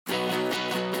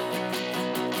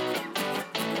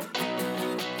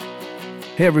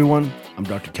Hey everyone, I'm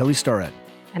Dr. Kelly Starrett.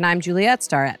 And I'm Juliette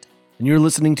Starrett. And you're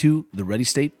listening to the Ready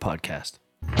State Podcast.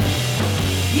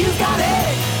 You got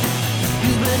it.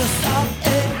 You better stop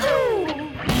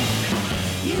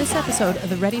it. This episode of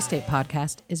the Ready State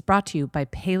Podcast is brought to you by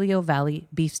Paleo Valley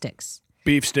Beef Sticks.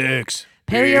 Beef sticks.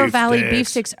 Paleo Valley beef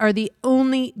sticks are the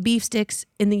only beef sticks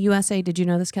in the USA. Did you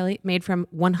know this, Kelly? Made from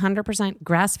 100%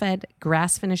 grass-fed,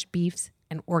 grass-finished beefs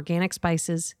and organic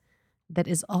spices that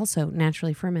is also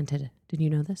naturally fermented. Did you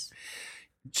know this?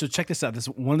 So check this out. This is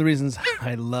one of the reasons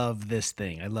I love this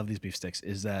thing. I love these beef sticks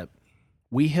is that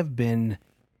we have been,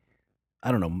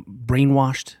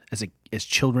 brainwashed as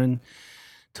children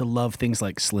to love things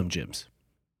like Slim Jims.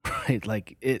 Right,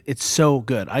 like it's so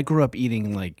good. I grew up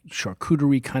eating like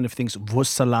charcuterie kind of things,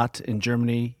 Wurstsalat in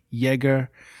Germany, Jäger,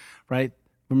 right?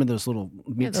 Remember those little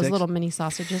meat sticks? Little mini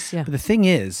sausages, yeah. But the thing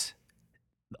is,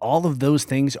 all of those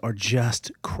things are just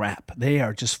crap. They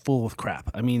are just full of crap.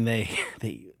 I mean, they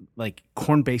like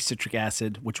corn-based citric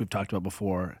acid, which we've talked about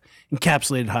before,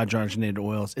 encapsulated hydrogenated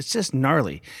oils. It's just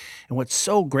gnarly. And what's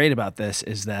so great about this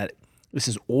is that this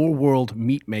is old-world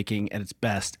meat making at its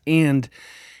best, and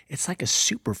it's like a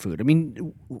superfood. I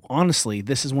mean, honestly,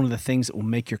 this is one of the things that will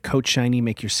make your coat shiny,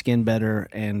 make your skin better,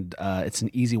 and it's an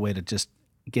easy way to just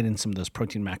get in some of those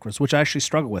protein macros, which I actually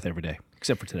struggle with every day,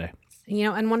 except for today. You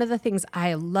know, and one of the things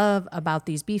I love about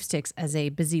these beef sticks as a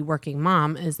busy working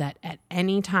mom is that at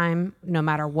any time, no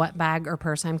matter what bag or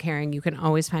purse I'm carrying, you can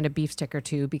always find a beef stick or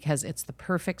two because it's the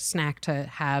perfect snack to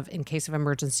have in case of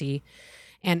emergency.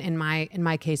 And in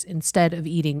my case, instead of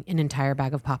eating an entire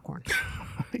bag of popcorn.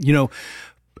 You know,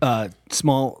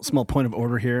 small point of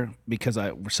order here, because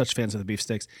we're such fans of the beef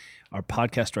sticks. Our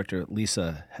podcast director,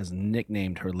 Lisa, has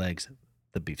nicknamed her legs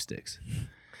the beef sticks.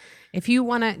 If you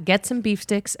want to get some beef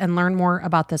sticks and learn more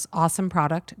about this awesome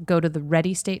product, go to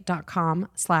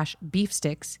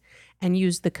thereadystate.com/beefsticks and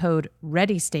use the code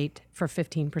READYSTATE for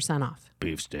 15% off.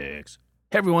 Beef sticks.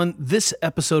 Hey everyone, this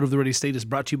episode of The Ready State is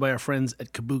brought to you by our friends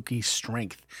at Kabuki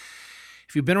Strength.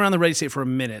 If you've been around The Ready State for a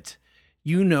minute,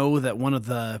 you know that one of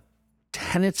the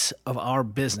tenets of our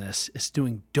business is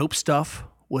doing dope stuff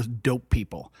with dope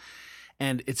people.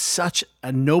 And it's such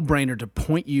a no-brainer to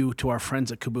point you to our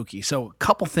friends at Kabuki. So a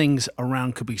couple things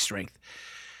around Kabuki Strength.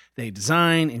 They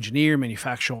design, engineer,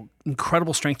 manufacture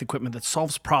incredible strength equipment that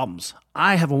solves problems.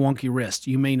 I have a wonky wrist.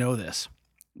 You may know this.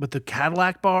 But the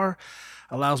Cadillac bar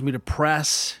allows me to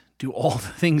press, do all the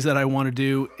things that I want to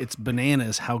do. It's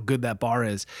bananas how good that bar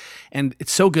is. And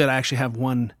it's so good, I actually have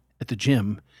one at the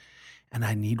gym. And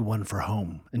I need one for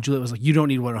home. And Juliet was like, you don't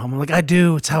need one at home. I'm like, I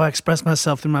do. It's how I express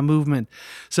myself through my movement.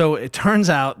 So it turns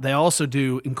out they also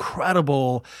do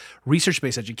incredible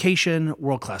research-based education,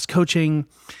 world-class coaching,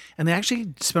 and they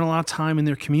actually spend a lot of time in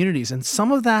their communities. And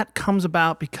some of that comes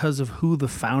about because of who the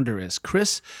founder is.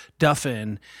 Chris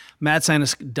Duffin, Mad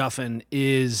Scientist Duffin,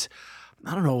 is,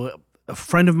 a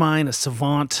friend of mine, a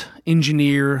savant,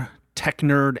 engineer, tech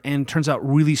nerd, and turns out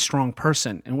really strong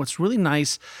person. And what's really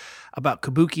nice about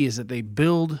Kabuki is that they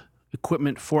build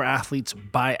equipment for athletes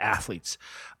by athletes.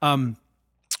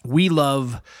 We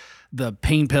love the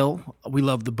pain pill. We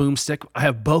love the boomstick. I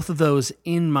have both of those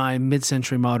in my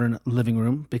mid-century modern living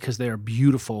room because they are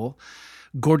beautiful,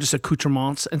 gorgeous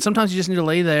accoutrements. And sometimes you just need to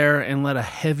lay there and let a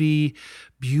heavy,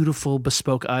 beautiful,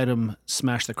 bespoke item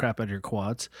smash the crap out of your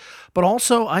quads. But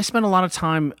also, I spend a lot of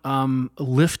time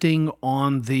lifting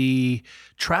on the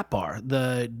trap bar.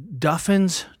 The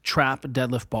Duffin's trap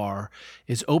deadlift bar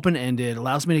is open-ended,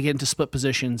 allows me to get into split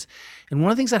positions. And one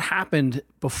of the things that happened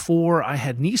before I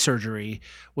had knee surgery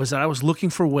was that I was looking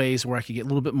for ways where I could get a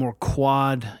little bit more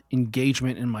quad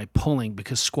engagement in my pulling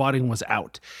because squatting was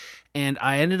out. And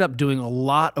I ended up doing a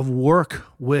lot of work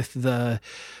with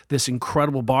this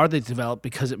incredible bar they developed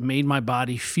because it made my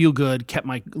body feel good, kept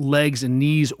my legs and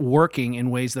knees working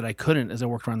in ways that I couldn't as I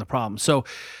worked around the problem. So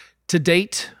to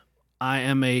date, I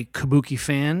am a Kabuki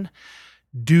fan.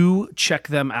 Do check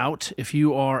them out. If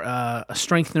you are a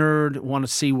strength nerd, want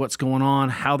to see what's going on,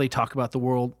 how they talk about the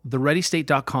world,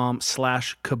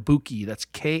 thereadystate.com/Kabuki. That's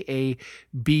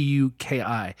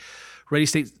KABUKI.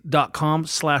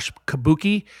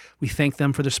 readystate.com/Kabuki. We thank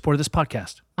them for their support of this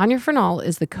podcast. Anya Fernald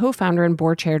is the co-founder and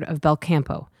board chair of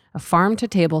Belcampo, a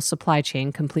farm-to-table supply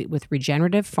chain complete with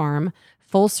regenerative farm,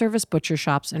 full-service butcher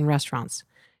shops, and restaurants.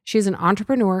 She is an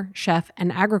entrepreneur, chef,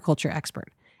 and agriculture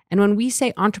expert. And when we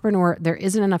say entrepreneur, there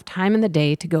isn't enough time in the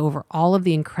day to go over all of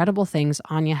the incredible things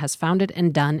Anya has founded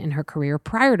and done in her career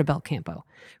prior to Belcampo.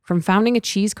 From founding a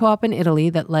cheese co-op in Italy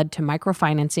that led to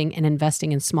microfinancing and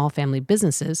investing in small family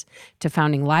businesses, to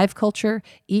founding Live Culture,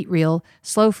 Eat Real,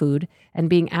 Slow Food, and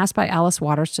being asked by Alice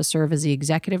Waters to serve as the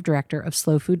executive director of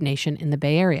Slow Food Nation in the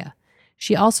Bay Area.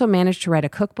 She also managed to write a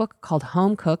cookbook called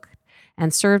Home Cooked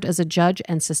and served as a judge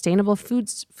and sustainable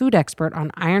food expert on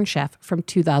Iron Chef from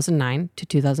 2009 to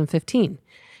 2015.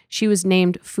 She was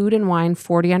named Food and Wine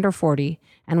 40 Under 40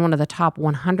 and one of the top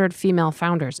 100 female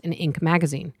founders in Inc.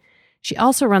 magazine. She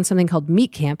also runs something called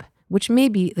Meat Camp, which may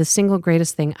be the single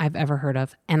greatest thing I've ever heard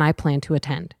of, and I plan to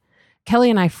attend. Kelly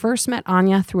and I first met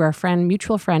Anya through our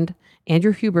mutual friend,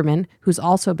 Andrew Huberman, who's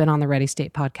also been on the Ready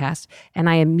State podcast, and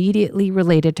I immediately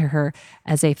related to her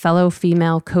as a fellow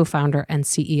female co-founder and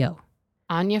CEO.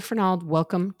 Anya Fernald,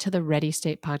 welcome to the Ready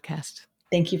State podcast.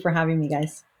 Thank you for having me,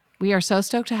 guys. We are so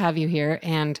stoked to have you here.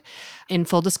 And in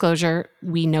full disclosure,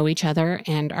 we know each other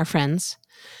and are friends.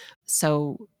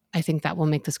 So I think that will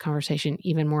make this conversation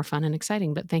even more fun and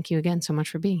exciting. But thank you again so much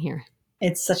for being here.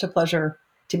 It's such a pleasure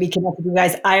to be connected with you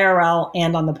guys, IRL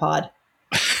and on the pod.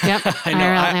 Yep. I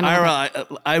know.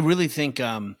 IRL, I really think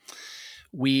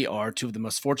we are two of the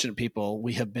most fortunate people.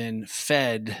 We have been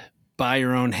fed by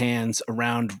your own hands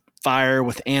around fire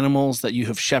with animals that you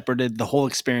have shepherded, the whole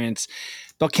experience.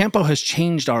 Belcampo has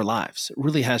changed our lives. It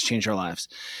really has changed our lives.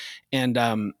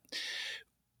 And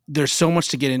there's so much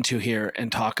to get into here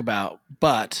and talk about,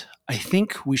 but I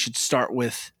think we should start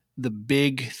with the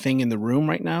big thing in the room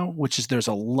right now, which is there's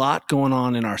a lot going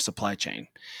on in our supply chain.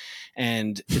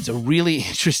 And it's a really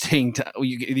interesting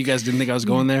you guys didn't think I was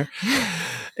going there?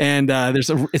 And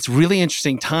it's really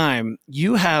interesting time.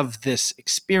 You have this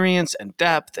experience and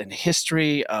depth and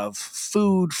history of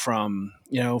food from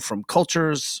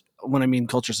cultures. When I mean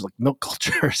cultures, like milk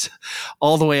cultures,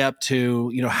 all the way up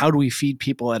to, how do we feed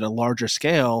people at a larger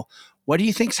scale? What do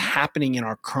you think's happening in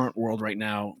our current world right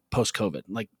now, post-COVID?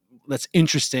 Like, that's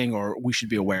interesting or we should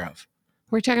be aware of?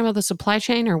 We're talking about the supply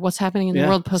chain or what's happening in the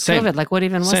world post-COVID? Same. Like, what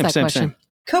even was that question?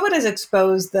 COVID has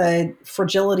exposed the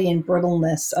fragility and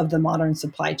brittleness of the modern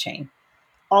supply chain.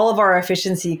 All of our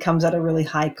efficiency comes at a really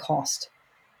high cost.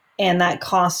 And that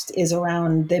cost is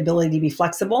around the ability to be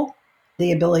flexible,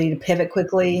 the ability to pivot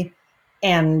quickly,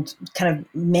 and kind of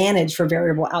manage for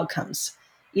variable outcomes.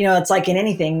 It's like in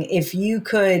anything, if you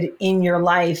could in your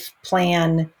life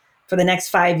plan for the next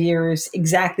 5 years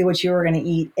exactly what you were going to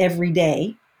eat every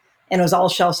day, and it was all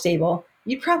shelf stable,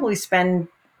 you'd probably spend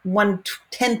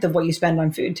 1/10 of what you spend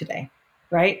on food today,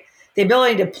 right? The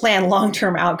ability to plan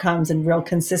long-term outcomes and real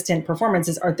consistent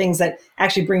performances are things that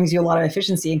actually brings you a lot of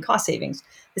efficiency and cost savings.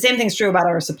 The same thing's true about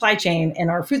our supply chain and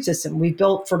our food system. We've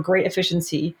built for great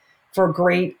efficiency, for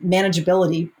great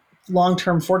manageability,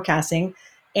 long-term forecasting,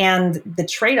 and the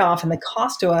trade-off and the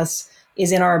cost to us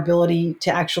is in our ability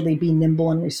to actually be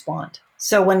nimble and respond.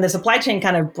 So when the supply chain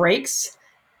kind of breaks,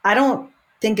 I don't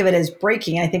think of it as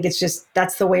breaking. I think it's just,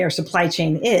 that's the way our supply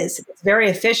chain is. It's very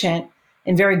efficient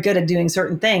and very good at doing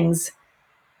certain things,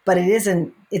 but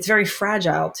it's very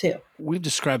fragile too. We've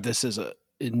described this as a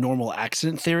normal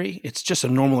accident theory. It's just a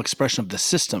normal expression of the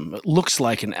system. It looks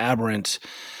like an aberrant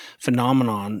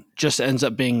phenomenon, just ends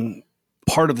up being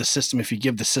part of the system if you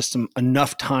give the system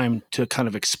enough time to kind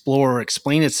of explore, or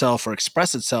explain itself, or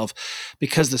express itself,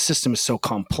 because the system is so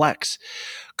complex.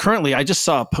 Currently, I just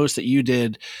saw a post that you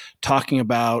did talking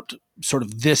about sort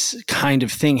of this kind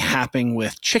of thing happening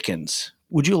with chickens.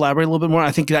 Would you elaborate a little bit more?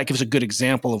 I think that gives a good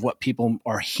example of what people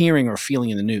are hearing or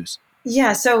feeling in the news.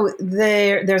 Yeah, so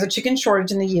there's a chicken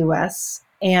shortage in the U.S.,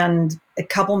 and a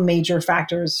couple major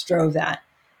factors drove that.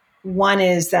 One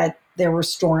is that there were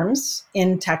storms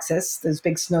in Texas, those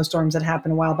big snowstorms that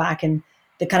happened a while back, and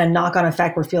the kind of knock-on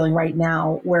effect we're feeling right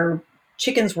now, where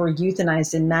chickens were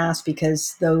euthanized in mass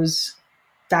because those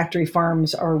factory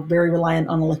farms are very reliant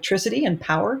on electricity and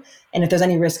power. And if there's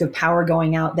any risk of power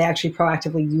going out, they actually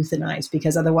proactively euthanize,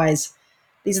 because otherwise,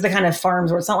 these are the kind of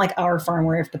farms where it's not like our farm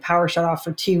where if the power shut off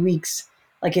for 2 weeks,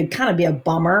 like it'd kind of be a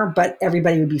bummer, but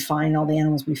everybody would be fine. All the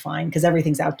animals would be fine because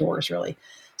everything's outdoors really.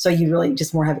 So you really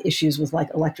just more have issues with like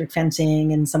electric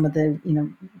fencing and some of the,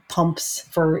 pumps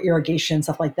for irrigation,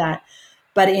 stuff like that.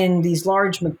 But in these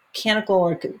large mechanical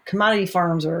or commodity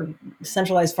farms or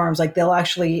centralized farms, like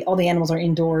all the animals are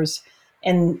indoors.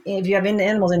 And if you have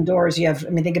animals indoors,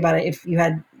 think about it, if you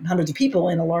had hundreds of people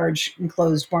in a large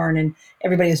enclosed barn and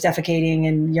everybody was defecating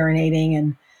and urinating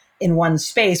and in one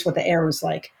space, what the air was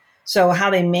like. So how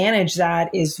they manage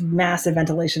that is massive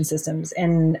ventilation systems.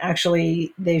 And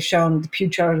actually, they've shown, the Pew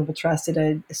Charitable Trust did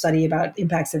a study about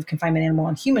impacts of confinement animal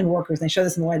on human workers. And they show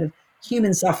this in the light of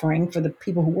human suffering for the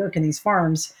people who work in these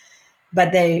farms.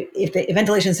 But if the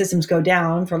ventilation systems go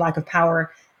down for lack of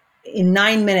power, in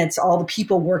 9 minutes, all the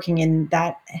people working in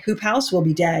that hoop house will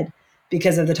be dead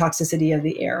because of the toxicity of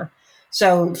the air.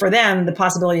 So for them, the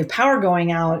possibility of power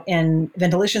going out and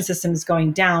ventilation systems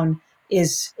going down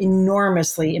is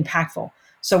enormously impactful.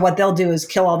 So what they'll do is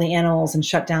kill all the animals and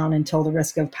shut down until the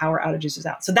risk of power outages is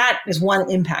out. So that is one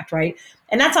impact, right?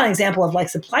 And that's not an example of like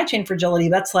supply chain fragility.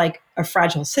 That's like a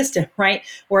fragile system, right?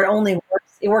 Where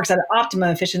it works at optimum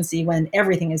efficiency when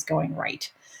everything is going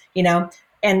right, you know?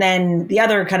 And then the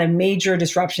other kind of major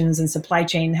disruptions in supply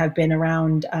chain have been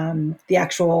around the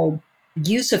actual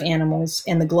use of animals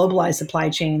and the globalized supply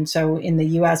chain. So in the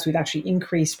US, we've actually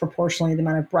increased proportionally the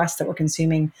amount of breasts that we're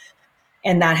consuming.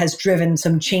 And that has driven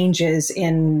some changes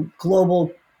in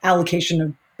global allocation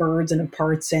of birds and of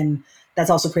parts. And that's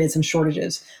also created some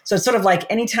shortages. So it's sort of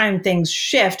like anytime things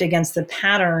shift against the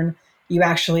pattern, you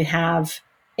actually have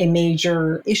a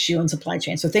major issue in supply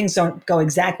chain. So things don't go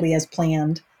exactly as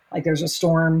planned. Like there's a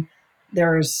storm,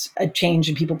 there's a change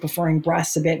in people preferring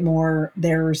breasts a bit more.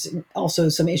 There's also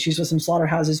some issues with some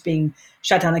slaughterhouses being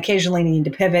shut down occasionally, needing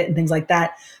to pivot and things like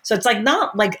that. So it's like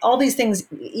not like all these things,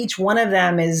 each one of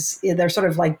them they're sort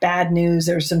of like bad news.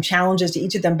 There's some challenges to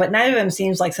each of them, but none of them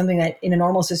seems like something that in a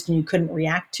normal system you couldn't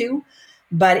react to.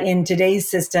 But in today's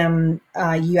system,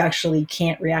 you actually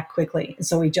can't react quickly.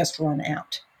 So we just run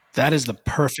out. That is the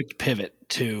perfect pivot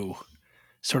to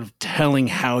sort of telling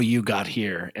how you got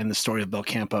here and the story of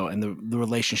Belcampo and the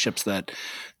relationships that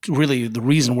really the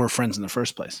reason we're friends in the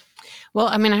first place. Well,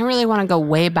 I mean, I really want to go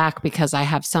way back because I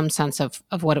have some sense of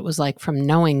what it was like from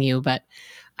knowing you, but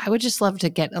I would just love to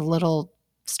get a little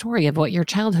story of what your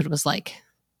childhood was like.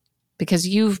 Because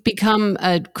you've become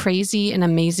a crazy and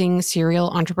amazing serial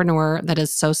entrepreneur that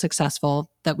is so successful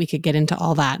that we could get into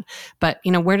all that. But,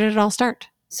 you know, where did it all start?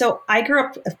 So I grew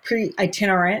up pretty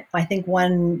itinerant. I think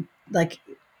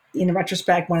in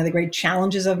retrospect, one of the great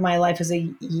challenges of my life as a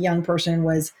young person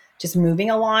was just moving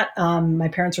a lot. My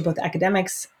parents were both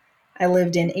academics. I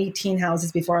lived in 18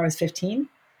 houses before I was 15.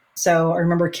 So I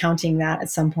remember counting that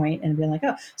at some point and being like,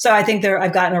 oh, so I think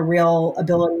I've gotten a real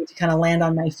ability to kind of land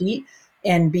on my feet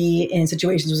and be in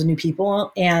situations with new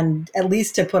people and at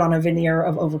least to put on a veneer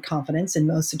of overconfidence in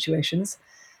most situations.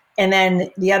 And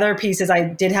then the other piece is I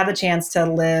did have the chance to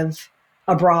live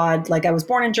abroad. Like I was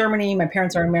born in Germany. My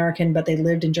parents are American, but they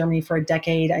lived in Germany for a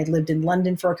decade. I lived in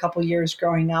London for a couple years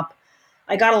growing up.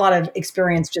 I got a lot of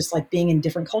experience just like being in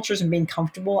different cultures and being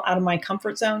comfortable out of my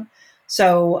comfort zone.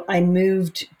 So I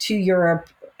moved to Europe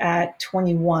at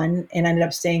 21 and ended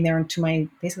up staying there into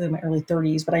basically my early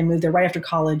 30s. But I moved there right after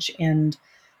college and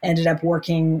ended up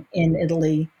working in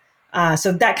Italy.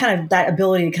 So that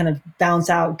ability to kind of bounce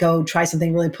out, go try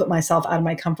something, really put myself out of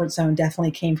my comfort zone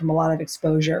definitely came from a lot of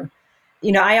exposure.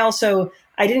 You know,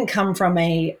 I didn't come from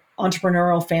a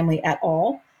entrepreneurial family at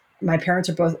all. My parents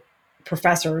are both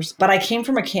professors, but I came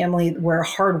from a family where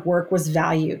hard work was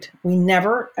valued. We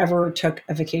never, ever took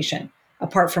a vacation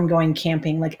apart from going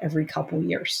camping like every couple of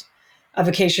years. A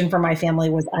vacation for my family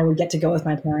was I would get to go with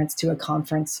my parents to a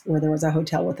conference where there was a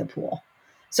hotel with a pool.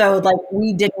 So like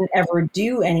we didn't ever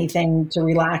do anything to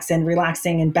relax, and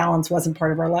relaxing and balance wasn't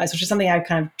part of our lives, which is something I've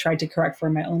kind of tried to correct for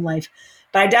in my own life.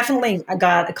 But I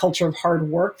got a culture of hard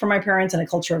work from my parents and a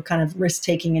culture of kind of risk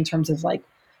taking in terms of like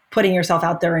putting yourself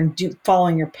out there and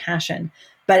following your passion.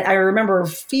 But I remember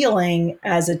feeling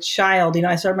as a child, you know,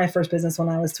 I started my first business when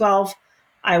I was 12.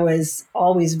 I was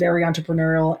always very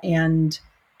entrepreneurial and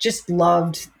just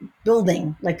loved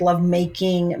building, like loved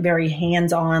making, very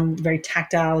hands-on, very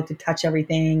tactile, like to touch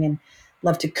everything, and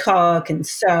loved to cook and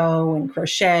sew and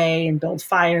crochet and build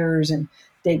fires and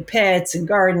dig pits and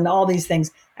garden, all these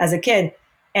things as a kid.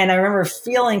 And I remember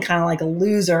feeling kind of like a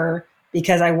loser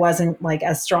because I wasn't like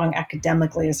as strong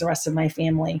academically as the rest of my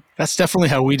family. That's definitely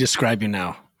how we describe you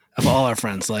now. Of all our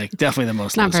friends, like definitely the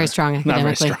most Not loser. very strong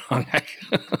academically. Not very strong.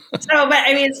 So, but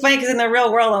I mean, it's funny because in the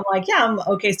real world, I'm like, yeah, I'm an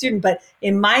okay student. But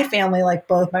in my family, like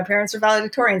both my parents are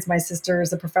valedictorians. My sister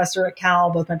is a professor at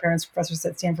Cal. Both my parents are professors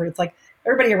at Stanford. It's like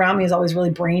everybody around me is always really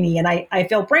brainy. And I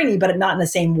feel brainy, but not in the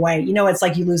same way. You know, it's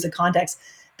like you lose the context.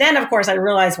 Then, of course, I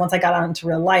realized once I got out into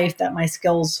real life that my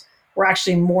skills were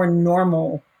actually more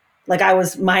normal. Like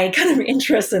my kind of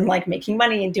interest in like making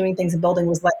money and doing things and building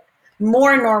was like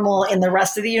more normal in the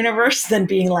rest of the universe than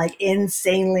being like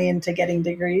insanely into getting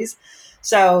degrees.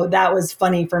 So that was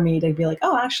funny for me to be like,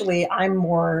 oh, actually, I'm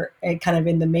more kind of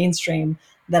in the mainstream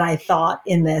than I thought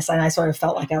in this. And I sort of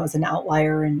felt like I was an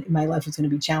outlier and my life was going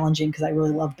to be challenging because I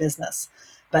really love business,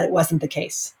 but it wasn't the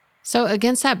case. So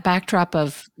against that backdrop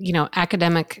of, you know,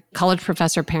 academic college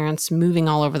professor parents moving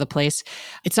all over the place,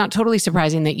 it's not totally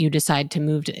surprising that you decide to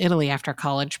move to Italy after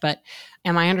college, but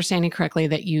am I understanding correctly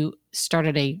that you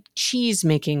started a cheese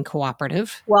making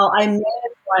cooperative? Well, I managed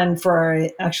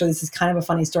one actually, this is kind of a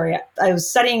funny story. I was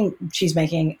studying cheese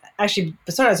making. Actually,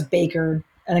 started as a baker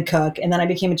and a cook, and then I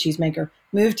became a cheesemaker,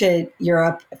 moved to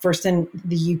Europe, first in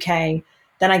the UK.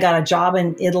 Then I got a job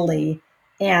in Italy.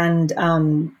 And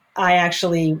I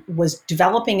actually was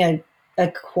developing a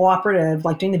cooperative,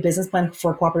 like doing the business plan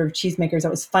for cooperative cheesemakers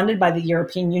that was funded by the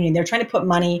European Union. They're trying to put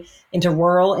money into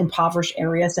rural, impoverished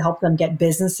areas to help them get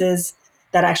businesses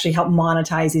that actually help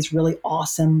monetize these really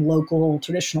awesome local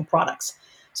traditional products.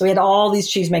 So we had all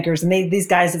these cheesemakers, and these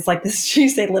guys, it's like this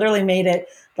cheese, they literally made it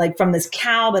like from this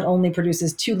cow that only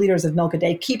produces 2 liters of milk a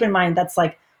day. Keep in mind, that's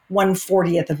like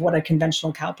 1/40th of what a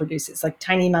conventional cow produces, like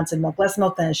tiny amounts of milk, less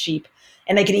milk than a sheep.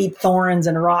 And they could eat thorns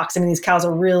and rocks. I mean, these cows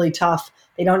are really tough.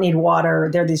 They don't need water.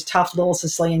 They're these tough little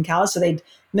Sicilian cows. So they'd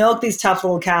milk these tough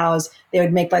little cows. They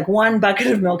would make like 1 bucket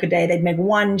of milk a day. They'd make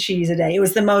 1 cheese a day. It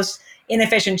was the most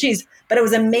inefficient cheese, but it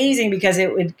was amazing because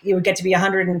it would get to be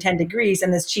 110 degrees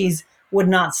and this cheese would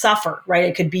not suffer, right?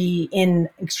 It could be in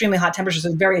extremely hot temperatures. It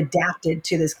was very adapted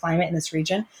to this climate in this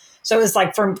region. So it was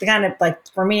like for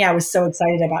me, I was so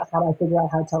excited about how I figure out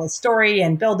how to tell a story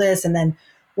and build this and then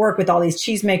work with all these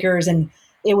cheesemakers. And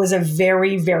it was a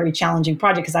very, very challenging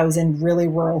project because I was in really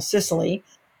rural Sicily.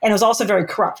 And it was also very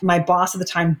corrupt. My boss at the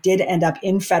time did end up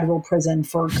in federal prison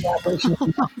for collaboration with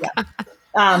the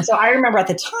mafia. So I remember at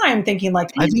the time thinking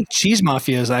like, I think Cheese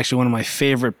Mafia is actually one of my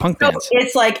favorite punk bands.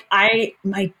 it's like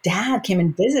my dad came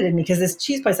and visited me because this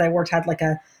cheese place I worked had like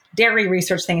a dairy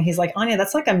research thing. And he's like, Anya,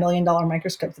 that's like $1 million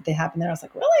microscope that they have in there. I was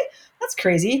like, really? That's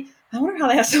crazy. I wonder how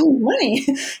they have so much money.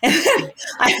 And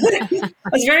I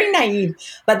was very naive.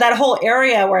 But that whole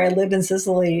area where I lived in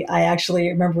Sicily, I actually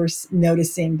remember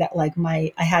noticing that like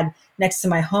I had next to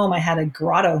my home, I had a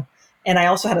grotto. And I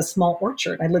also had a small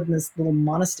orchard. I lived in this little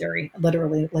monastery,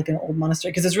 literally like an old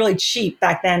monastery, because it's really cheap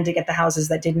back then to get the houses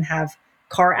that didn't have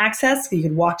car access. You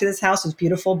could walk to this house. It was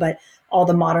beautiful, but all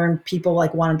the modern people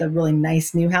like wanted the really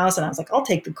nice new house. And I was like, I'll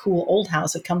take the cool old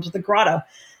house. It comes with a grotto.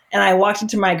 And I walked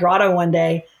into my grotto one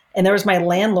day and there was my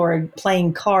landlord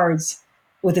playing cards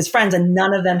with his friends and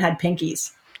none of them had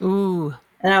pinkies. Ooh.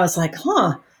 And I was like,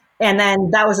 huh. And then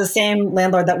that was the same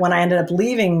landlord that when I ended up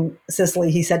leaving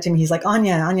Sicily, he said to me, he's like,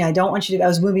 Anya, I don't want you to, I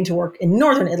was moving to work in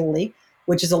northern Italy,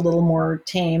 which is a little more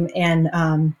tame.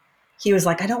 And he was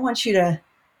like, I don't want you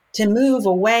to move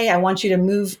away. I want you to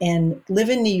move and live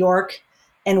in New York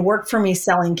and work for me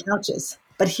selling couches.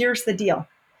 But here's the deal.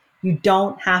 You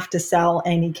don't have to sell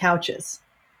any couches.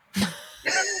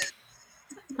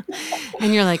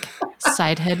 And you're like,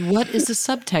 sidehead, what is the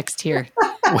subtext here?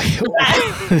 Are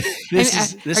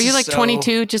you like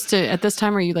 22 at this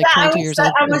time? Are you like 22 years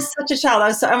old? I was such a child. I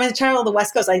was a child of the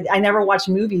West Coast. I never watched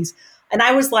movies. And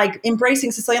I was like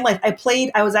embracing Sicilian life. I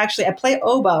play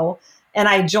oboe and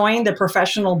I joined the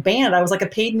professional band. I was like a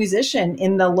paid musician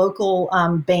in the local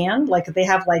band. Like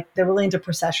they're really into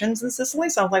processions in Sicily.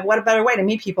 So I was like, what a better way to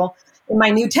meet people in my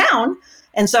new town.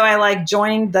 And so I like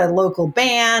joined the local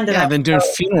band. And I've been doing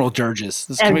funeral dirges.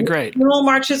 This is going to be great. Funeral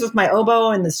marches with my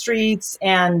oboe in the streets.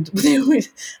 And there's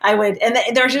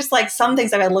just like some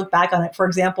things that I look back on it. For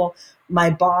example, my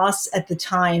boss at the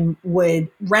time would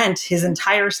rent his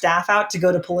entire staff out to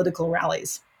go to political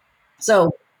rallies.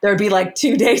 So there'd be like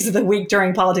 2 days of the week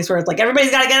during politics where it's like,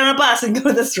 everybody's got to get on a bus and go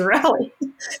to this rally.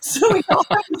 So we all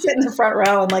have to sit in the front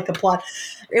row and like applaud.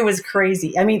 It was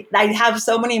crazy. I mean, I have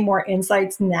so many more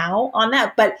insights now on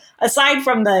that. But aside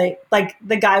from the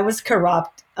guy was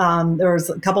corrupt, there was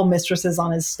a couple mistresses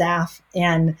on his staff.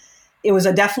 And it was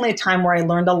definitely a time where I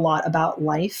learned a lot about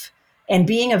life and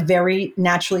being a very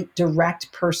naturally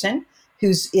direct person who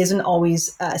isn't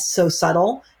always so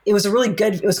subtle. It was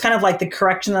it was kind of like the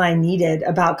correction that I needed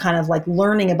about kind of like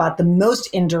learning about the most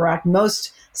indirect,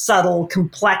 most subtle,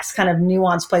 complex kind of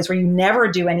nuanced place where you never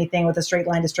do anything with a straight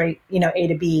line to straight, A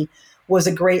to B was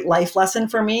a great life lesson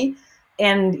for me.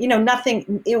 And,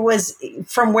 it was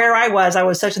from where I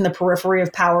was such in the periphery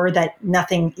of power that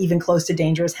nothing even close to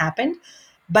dangerous happened.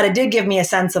 But it did give me a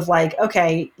sense of like,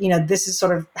 okay, this is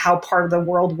sort of how part of the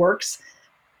world works.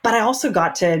 But I also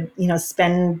got to,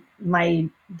 spend my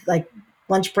like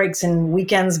lunch breaks and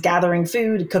weekends gathering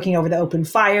food, cooking over the open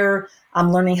fire.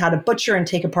 I'm learning how to butcher and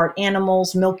take apart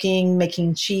animals, milking,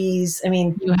 making cheese. I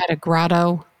mean, you had a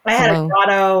grotto. I had a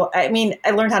grotto. I mean,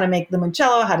 I learned how to make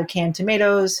limoncello, how to can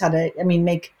tomatoes,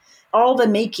 make all the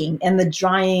making and the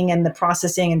drying and the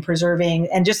processing and preserving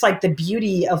and just like the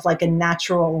beauty of like a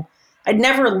natural. I'd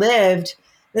never lived.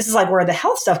 This is like where the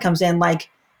health stuff comes in. Like,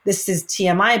 this is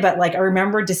TMI, but like I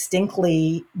remember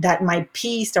distinctly that my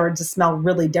pee started to smell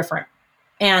really different.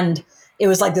 And it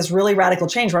was like this really radical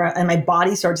change and my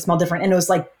body started to smell different. And it was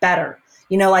like better,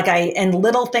 and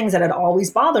little things that had always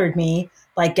bothered me,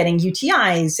 like getting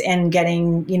UTIs and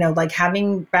getting, like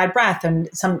having bad breath and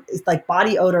some like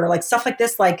body odor, like stuff like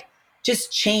this, like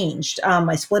just changed.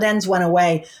 My split ends went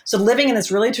away. So living in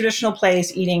this really traditional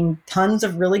place, eating tons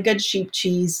of really good sheep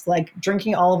cheese, like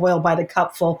drinking olive oil by the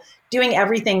cupful, doing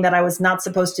everything that I was not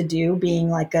supposed to do, being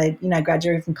like I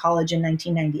graduated from college in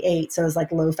 1998. So it was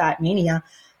like low fat mania.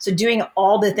 So doing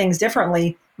all the things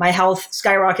differently, my health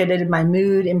skyrocketed, my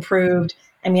mood improved.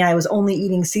 I mean, I was only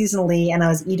eating seasonally and I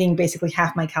was eating basically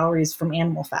half my calories from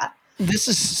animal fat. This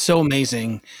is so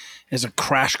amazing as a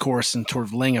crash course and sort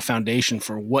of laying a foundation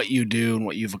for what you do and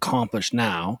what you've accomplished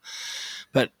now.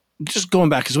 But just going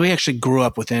back, because we actually grew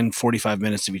up within 45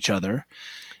 minutes of each other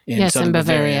in Yes, Southern in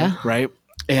Bavaria. right?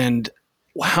 And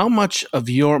how much of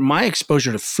my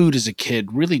exposure to food as a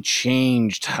kid really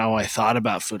changed how I thought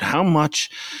about food? How much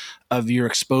of your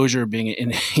exposure being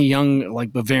in a young,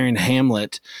 like Bavarian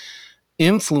hamlet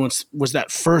influence was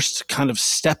that first kind of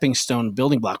stepping stone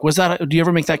building block? Do you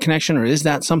ever make that connection, or is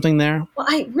that something there? Well,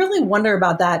 I really wonder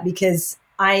about that because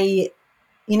I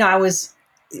was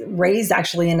raised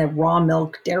actually in a raw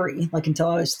milk dairy, like until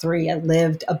I was 3. I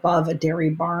lived above a dairy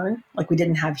barn. Like we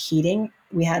didn't have heating.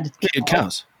 We had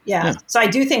Cows. Yeah. So I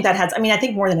do think I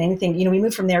think more than anything, we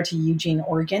moved from there to Eugene,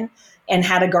 Oregon and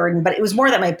had a garden, but it was more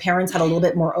that my parents had a little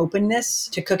bit more openness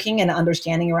to cooking and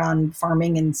understanding around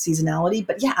farming and seasonality.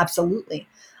 But yeah, absolutely.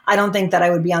 I don't think that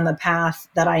I would be on the path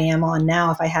that I am on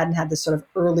now if I hadn't had this sort of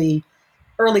early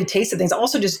taste of things.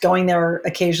 Also just going there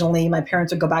occasionally, my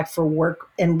parents would go back for work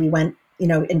and we went,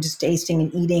 and just tasting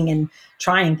and eating and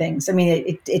trying things. I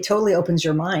mean, it totally opens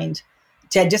your mind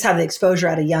to just have the exposure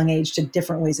at a young age to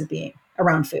different ways of being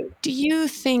around food. Do you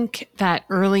think that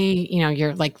early,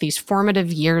 you're like these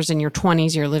formative years in your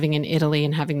 20s, you're living in Italy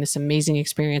and having this amazing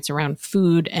experience around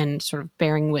food and sort of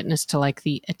bearing witness to like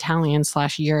the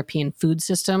Italian/European food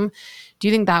system? Do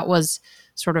you think that was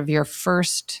sort of your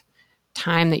first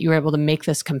time that you were able to make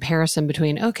this comparison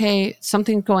between, okay,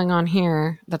 something's going on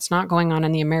here that's not going on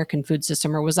in the American food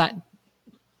system? Or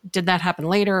did that happen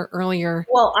later, earlier?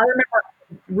 Well, I remember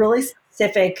really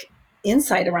specific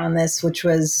insight around this, which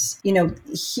was,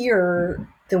 here,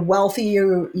 the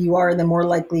wealthier you are, the more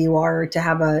likely you are to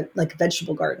have a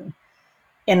vegetable garden.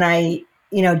 And I,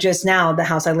 just now, the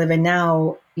house I live in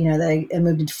now, that I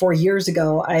moved into 4 years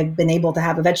ago, I've been able to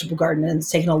have a vegetable garden, and it's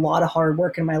taken a lot of hard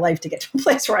work in my life to get to a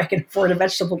place where I can afford a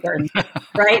vegetable garden.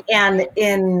 Right. And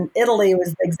in Italy, it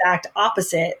was the exact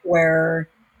opposite, where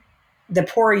the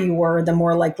poorer you were, the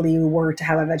more likely you were to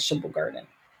have a vegetable garden.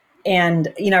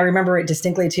 And, I remember it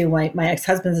distinctly too. My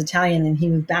ex-husband's Italian and he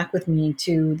moved back with me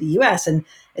to the US. And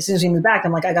as soon as we moved back,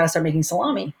 I'm like, I got to start making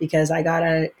salami because I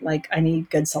need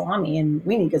good salami and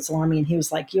we need good salami. And he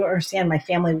was like, you understand, my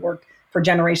family worked for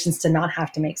generations to not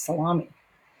have to make salami.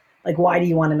 Like, why do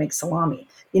you want to make salami?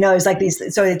 It's like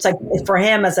these, so it's like for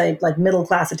him as a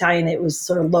middle-class Italian, it was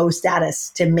sort of low status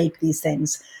to make these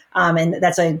things. And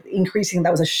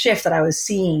that was a shift that I was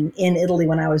seeing in Italy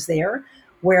when I was there,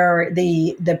 where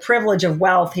the privilege of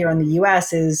wealth here in the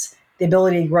US is the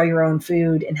ability to grow your own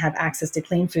food and have access to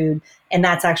clean food. And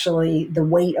that's actually the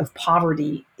weight of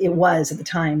poverty it was at the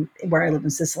time where I lived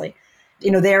in Sicily.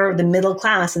 There, the middle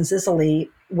class in Sicily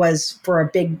was for a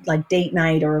big date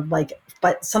night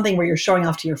but something where you're showing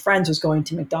off to your friends was going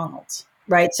to McDonald's,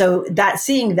 right? So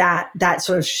seeing that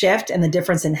sort of shift and the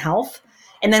difference in health.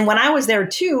 And then when I was there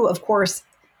too, of course,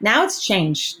 now it's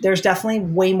changed. There's definitely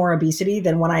way more obesity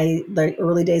than the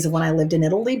early days of when I lived in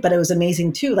Italy, but it was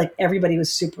amazing too. Like everybody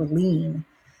was super lean,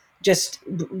 just,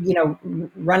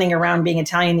 running around being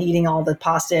Italian, eating all the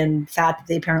pasta and fat that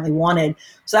they apparently wanted.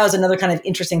 So that was another kind of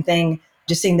interesting thing,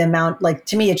 just seeing the amount,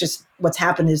 to me, it's just what's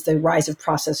happened is the rise of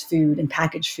processed food and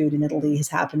packaged food in Italy has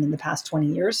happened in the past 20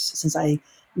 years since I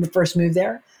first moved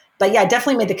there. But yeah, I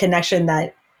definitely made the connection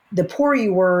that the poorer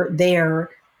you were there,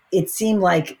 it seemed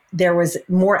like there was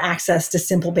more access to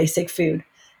simple, basic food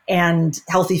and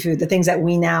healthy food, the things that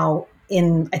we now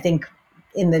I think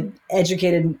in the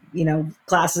educated,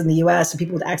 classes in the US and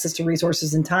people with access to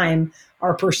resources and time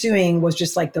are pursuing was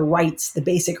just like the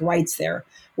basic rights there.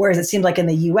 Whereas it seemed like in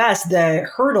the US, the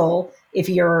hurdle, if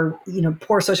you're,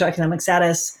 poor socioeconomic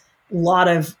status, a lot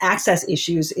of access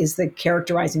issues is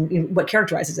what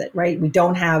characterizes it, right? We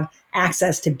don't have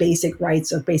access to basic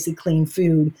rights of basic clean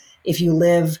food if you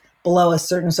live below a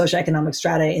certain socioeconomic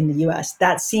strata in the US.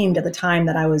 That seemed at the time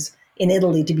that I was in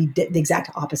Italy to be the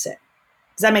exact opposite.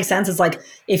 Does that make sense? It's like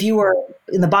if you were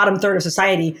in the bottom third of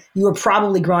society, you were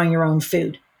probably growing your own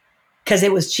food because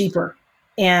it was cheaper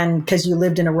and because you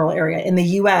lived in a rural area. In the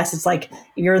US, it's like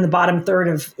if you're in the bottom third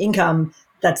of income,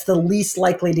 that's the least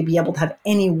likely to be able to have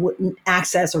any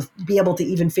access or be able to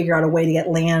even figure out a way to get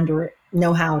land or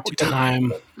know how to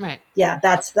time. Right. Yeah,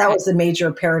 that was a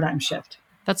major paradigm shift.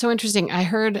 That's so interesting. I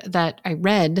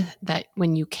read that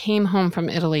when you came home from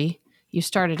Italy, You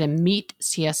started a meat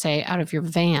CSA out of your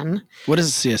van What is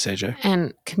a CSA, Jay?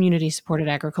 and community supported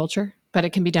agriculture, but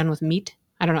it can be done with meat.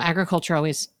 I don't know. Agriculture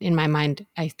always, in my mind,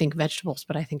 I think vegetables,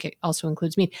 but I think it also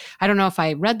includes meat. I don't know if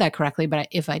I read that correctly, but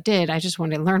if I did, I just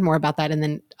wanted to learn more about that. And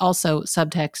then also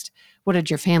subtext, what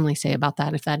did your family say about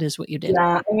that, if that is what you did?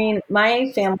 Yeah, I mean,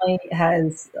 my family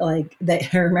has like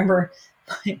I remember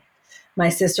my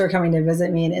sister coming to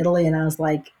visit me in Italy, and I was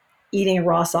like eating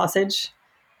raw sausage,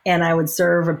 and I would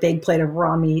serve a big plate of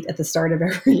raw meat at the start of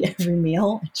every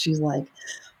meal. And she's like,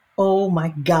 oh my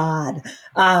God.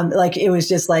 Like it was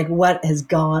just like, what has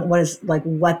gone? What is like,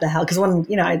 what the hell? Because when,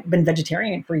 I've been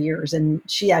vegetarian for years and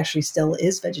she actually still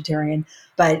is vegetarian,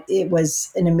 but it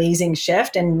was an amazing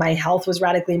shift and my health was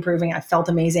radically improving. I felt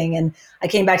amazing. And I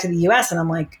came back to the US and I'm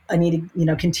like, I need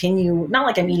to, continue, not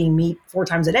like I'm eating meat 4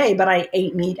 times a day, but I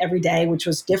ate meat every day, which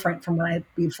was different from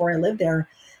before I lived there.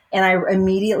 And I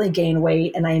immediately gained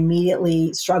weight and I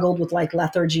immediately struggled with like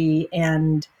lethargy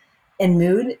and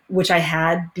mood, which I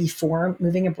had before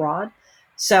moving abroad.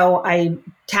 So I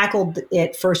tackled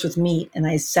it first with meat and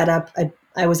I set up,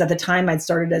 I was at the time, I'd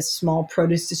started a small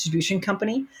produce distribution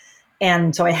company.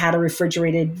 And so I had a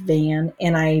refrigerated van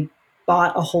and I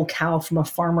bought a whole cow from a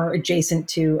farmer adjacent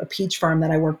to a peach farm that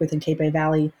I work with in Cape Bay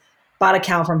Valley, bought a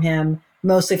cow from him,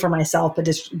 mostly for myself,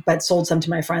 but sold some to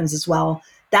my friends as well.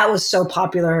 That was so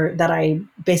popular that I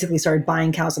basically started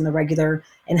buying cows on the regular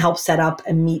and helped set up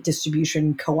a meat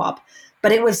distribution co-op.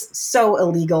 But it was so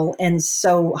illegal and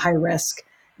so high risk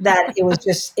that it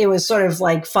was sort of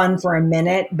like fun for a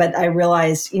minute. But I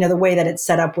realized, the way that it's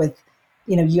set up with,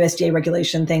 USDA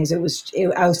regulation things, I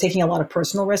was taking a lot of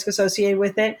personal risk associated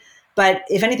with it. But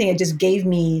if anything, it just gave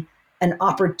me an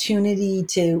opportunity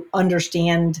to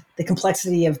understand the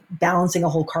complexity of balancing a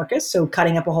whole carcass. So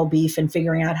cutting up a whole beef and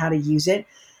figuring out how to use it.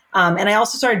 And I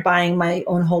also started buying my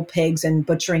own whole pigs and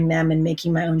butchering them and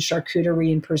making my own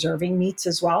charcuterie and preserving meats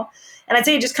as well. And I'd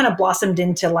say it just kind of blossomed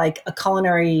into like a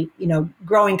culinary,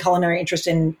 growing culinary interest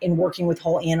in working with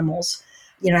whole animals,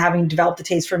 having developed the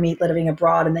taste for meat living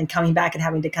abroad and then coming back and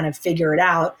having to kind of figure it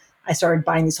out. I started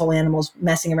buying these whole animals,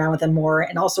 messing around with them more,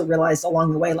 and also realized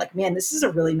along the way, like, man, this is a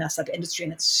really messed up industry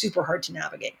and it's super hard to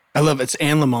navigate. I love it. It's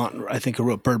Anne Lamott, I think, who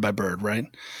wrote Bird by Bird, right?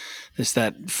 It's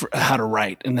that how to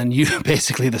write. And then you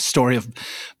basically the story of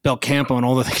Belcampo and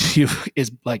all the things you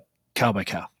is like cow by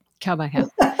cow. Cow by cow.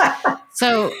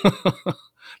 So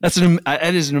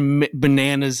that is a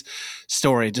bananas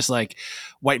story. Just like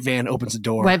white van opens the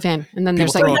door. White van. And then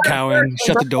people there's throw like a cow in,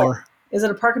 shut the door. Is it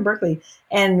a park in Berkeley?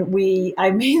 And I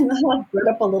wrote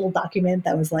up a little document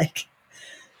that was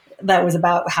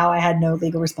about how I had no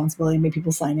legal responsibility and made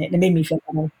people sign it. And it made me feel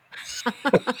better.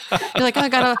 You're like,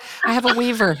 oh, I have a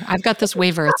waiver. I've got this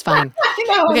waiver. It's fine. I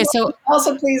know. Okay, so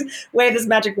also please wave this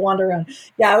magic wand around.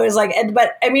 Yeah, it was like,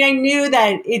 but I mean, I knew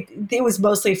that it was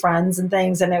mostly friends and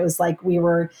things. And it was like,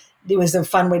 it was a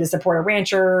fun way to support a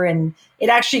rancher. And it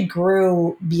actually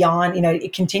grew beyond,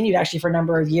 it continued actually for a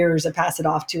number of years. I passed it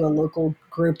off to a local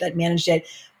group that managed it.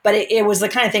 But it was the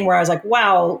kind of thing where I was like,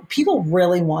 wow, people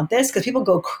really want this because people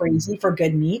go crazy for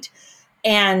good meat.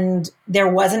 And there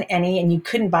wasn't any, and you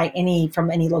couldn't buy any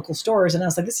from any local stores. And I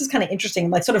was like, this is kind of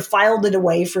interesting. Like sort of filed it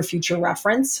away for future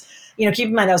reference. Keep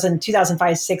in mind, I was in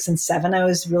 2005, 6, and 7. I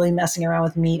was really messing around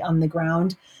with meat on the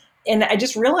ground. And I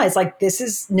just realized like,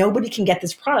 nobody can get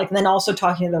this product. And then also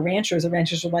talking to the ranchers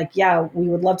were like, yeah, we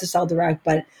would love to sell direct,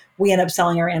 but we end up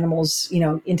selling our animals,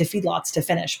 into feedlots to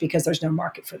finish because there's no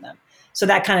market for them. So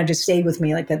that kind of just stayed with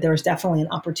me, like that there was definitely an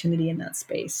opportunity in that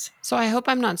space. So I hope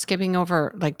I'm not skipping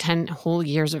over like 10 whole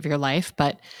years of your life,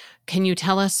 but can you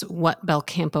tell us what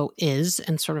Belcampo is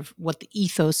and sort of what the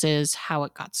ethos is, how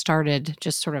it got started,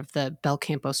 just sort of the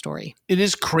Belcampo story? It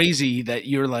is crazy that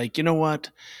you're like, you know what?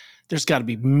 There's got to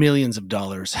be millions of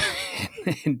dollars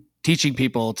in teaching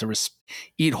people to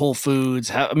eat whole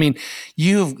foods.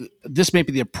 This may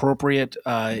be the appropriate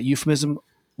euphemism.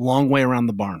 Long way around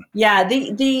the barn. Yeah,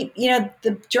 the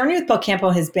journey with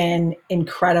Belcampo has been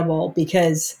incredible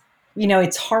because,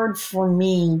 it's hard for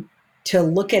me to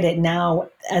look at it now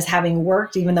as having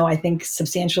worked, even though I think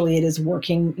substantially it is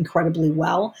working incredibly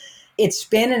well. It's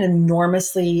been an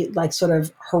enormously like sort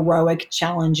of heroic,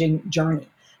 challenging journey,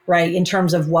 right? In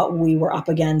terms of what we were up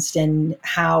against and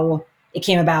how it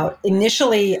came about.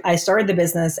 Initially, I started the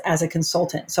business as a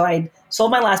consultant. So I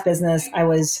sold my last business. I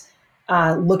was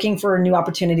looking for new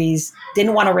opportunities,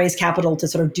 didn't want to raise capital to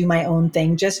sort of do my own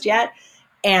thing just yet.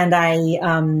 And I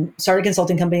started a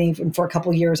consulting company for a couple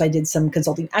of years. I did some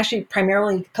consulting, actually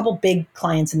primarily a couple big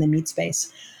clients in the meat space.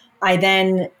 I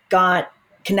then got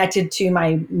connected to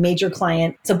my major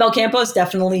client. So Belcampo has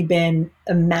definitely been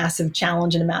a massive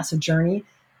challenge and a massive journey.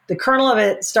 the kernel of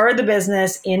it, started the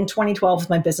business in 2012 with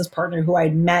my business partner who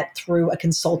I'd met through a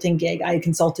consulting gig. I had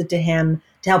consulted to him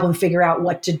to help him figure out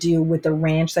what to do with the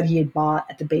ranch that he had bought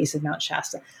at the base of Mount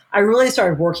Shasta. I really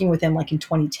started working with him like in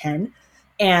 2010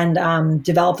 and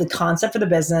developed the concept for the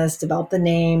business, developed the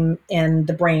name and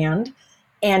the brand.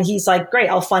 And he's like, great,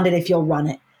 I'll fund it if you'll run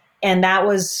it. And that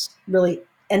was really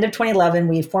end of 2011.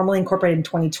 We formally incorporated in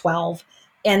 2012.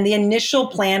 And the initial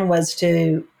plan was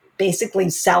to basically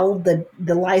sell the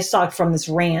livestock from this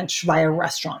ranch via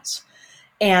restaurants.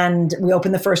 And we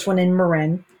opened the first one in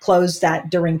Marin, closed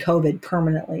that during COVID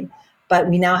permanently. But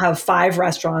we now have 5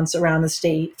 restaurants around the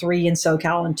state, 3 in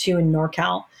SoCal and 2 in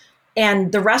NorCal.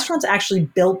 And the restaurants actually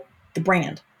built the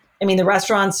brand. I mean, the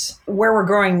restaurants where we're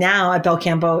growing now at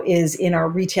Belcampo is in our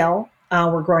retail.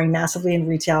 We're growing massively in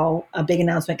retail. A big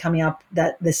announcement coming up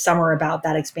this summer about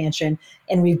that expansion.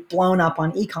 And we've blown up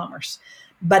on e-commerce.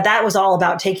 But that was all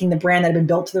about taking the brand that had been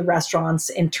built to the restaurants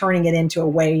and turning it into a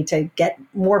way to get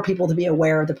more people to be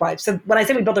aware of the product. So when I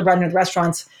say we built the brand in the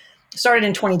restaurants, started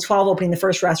in 2012, opening the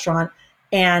first restaurant.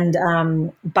 And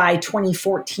by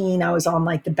 2014, I was on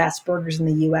like the best burgers in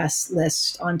the US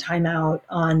list, on Time Out,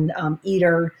 on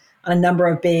Eater, on a number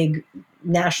of big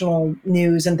national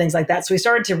news and things like that. So we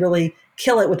started to really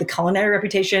kill it with the culinary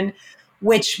reputation,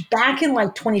 which back in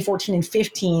like 2014 and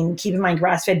 15, keep in mind,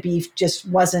 grass-fed beef just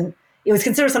wasn't, it was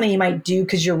considered something you might do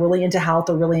because you're really into health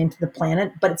or really into the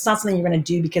planet, but it's not something you're going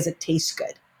to do because it tastes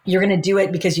good. You're going to do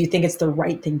it because you think it's the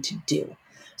right thing to do.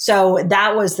 So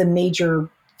that was the major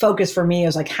focus for me. It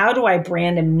was like, how do I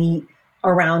brand a meat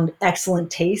around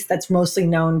excellent taste that's mostly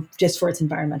known just for its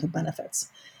environmental benefits?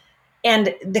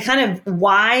 And the kind of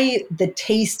why the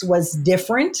taste was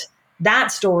different,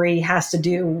 that story has to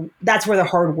do, that's where the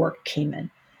hard work came in.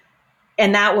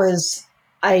 And that was,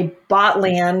 I bought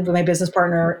land with my business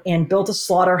partner and built a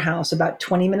slaughterhouse about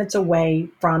 20 minutes away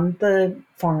from the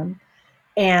farm.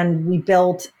 And we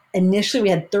built, initially we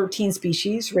had 13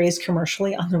 species raised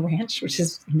commercially on the ranch, which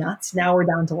is nuts. Now we're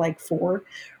down to like 4,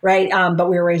 right?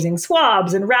 But we were raising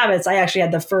squabs and rabbits. I actually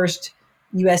had the first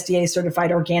USDA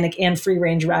certified organic and free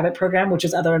range rabbit program, which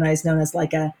is otherwise known as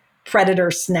like a predator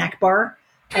snack bar.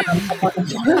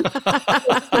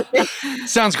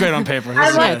 Sounds great on paper.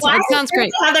 I'm like, why it sounds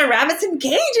great. Have their rabbits in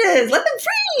cages? Let them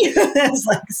free. It's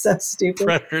like so stupid.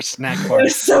 Predator snack It bar.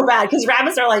 was so bad because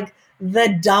rabbits are like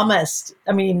the dumbest.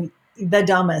 I mean, the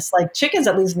dumbest. Like chickens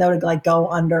at least know to like go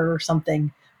under or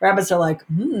something. Rabbits are like,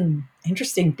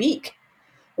 interesting beak.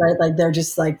 Right? Like they're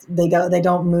just like they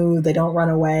don't move, they don't run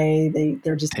away.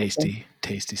 They're just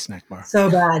Tasty snack bar. so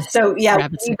bad. So yeah,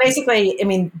 Rabbits. basically, I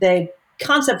mean, the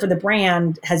concept for the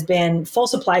brand has been full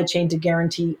supply chain to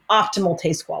guarantee optimal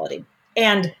taste quality.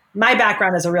 And my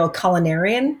background as a real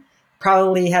culinarian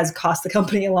probably has cost the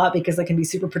company a lot because I can be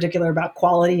super particular about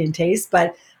quality and taste.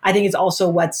 But I think it's also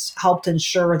what's helped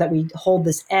ensure that we hold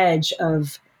this edge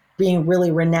of being really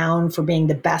renowned for being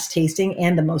the best tasting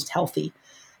and the most healthy.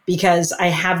 Because I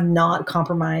have not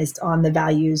compromised on the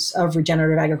values of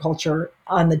regenerative agriculture,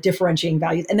 on the differentiating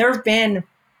values. And there have been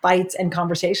fights and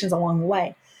conversations along the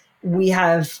way. We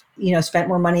have, spent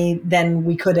more money than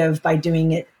we could have by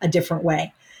doing it a different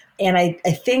way. And I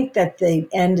think that the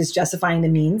end is justifying the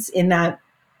means in that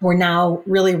we're now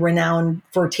really renowned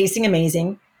for tasting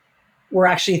amazing. We're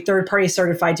actually third-party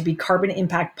certified to be carbon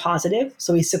impact positive.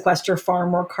 So we sequester far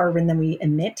more carbon than we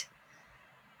emit,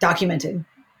 documented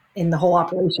in the whole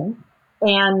operation.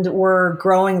 And we're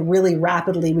growing really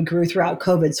rapidly. We grew throughout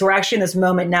COVID. So we're actually in this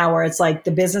moment now where it's like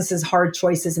the business's hard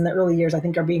choices in the early years, I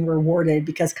think, are being rewarded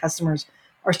because customers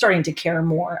are starting to care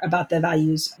more about the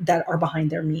values that are behind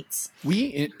their meats.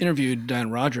 We interviewed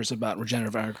Diane Rogers about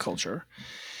regenerative agriculture.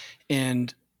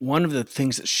 And one of the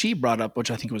things that she brought up,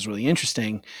 which I think was really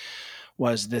interesting,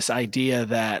 was this idea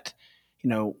that,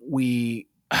 we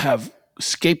have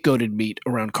scapegoated meat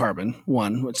around carbon.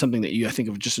 One, it's something that you, I think,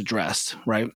 have just addressed,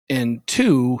 right? And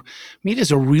 2, meat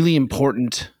is a really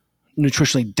important,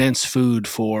 nutritionally dense food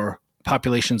for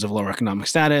populations of lower economic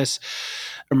status,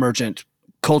 emergent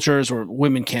cultures where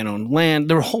women can't own land.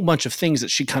 There were a whole bunch of things that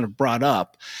she kind of brought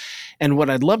up. And what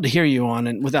I'd love to hear you on,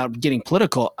 and without getting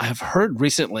political, I've heard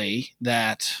recently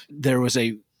that there was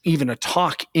even a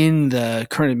talk in the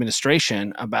current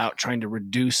administration about trying to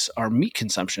reduce our meat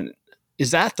consumption.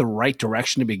 Is that the right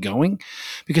direction to be going?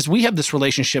 Because we have this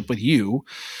relationship with you,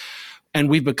 and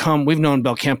we've known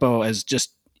Belcampo as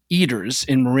just eaters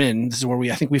in Marin. This is where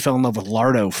I think we fell in love with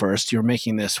lardo first. You were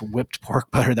making this whipped pork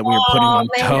butter that we were putting on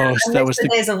toast. That was the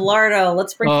days of lardo.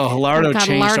 Let's bring. Lardo changed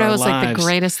our lives. Lardo is like the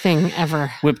greatest thing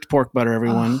ever. Whipped pork butter,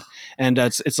 everyone, and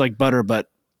it's like butter,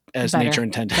 but as Better. nature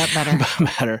intended. Better.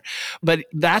 Better. But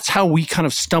that's how we kind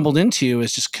of stumbled into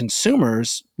as just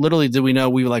consumers. Literally, did we know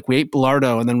we ate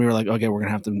Lardo, and then we were like, okay, we're going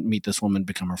to have to meet this woman,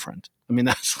 become her friend. I mean,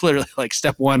 that's literally like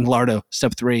step 1, Lardo.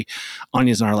 Step 3,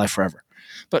 Anya's in our life forever.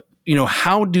 But,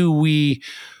 how do we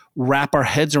wrap our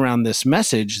heads around this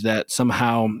message that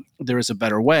somehow there is a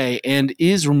better way, and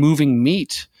is removing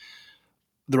meat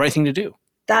the right thing to do?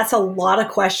 That's a lot of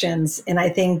questions. And I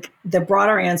think the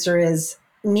broader answer is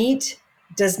meat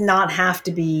does not have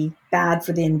to be bad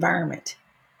for the environment.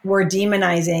 We're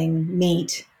demonizing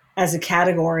meat as a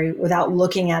category without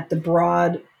looking at the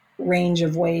broad range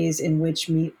of ways in which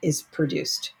meat is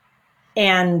produced.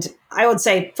 And I would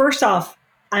say, first off,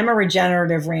 I'm a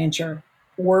regenerative rancher.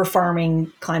 We're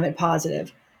farming climate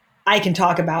positive. I can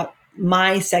talk about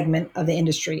my segment of the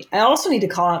industry. I also need to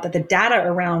call out that the data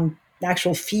around the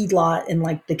actual feedlot and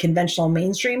like the conventional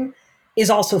mainstream is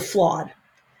also flawed,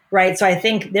 right? So I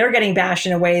think they're getting bashed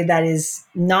in a way that is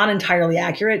not entirely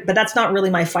accurate, but that's not really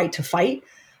my fight to fight.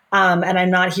 And I'm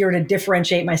not here to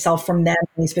differentiate myself from them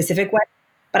in a specific way.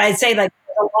 But I'd say like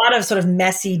a lot of sort of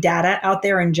messy data out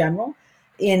there in general.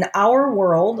 In our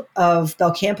world of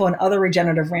Belcampo and other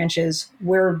regenerative ranches,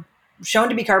 we're shown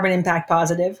to be carbon impact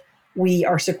positive. We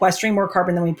are sequestering more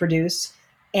carbon than we produce,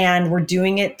 and we're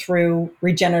doing it through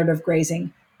regenerative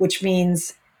grazing, which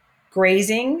means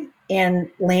grazing and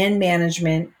land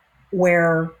management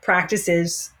where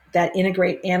practices that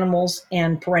integrate animals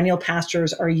and perennial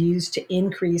pastures are used to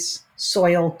increase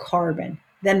soil carbon.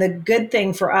 Then the good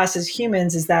thing for us as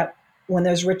humans is that when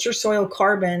there's richer soil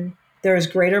carbon, there's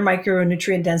greater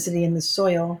micronutrient density in the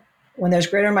soil. When there's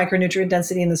greater micronutrient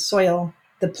density in the soil,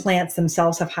 the plants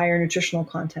themselves have higher nutritional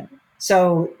content.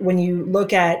 So when you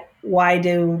look at why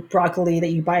do broccoli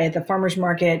that you buy at the farmer's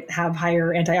market have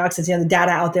higher antioxidants, the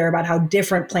data out there about how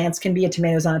different plants can be, a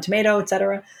tomato's on a tomato, et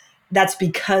cetera, that's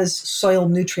because soil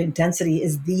nutrient density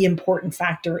is the important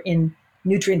factor in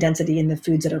nutrient density in the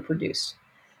foods that are produced.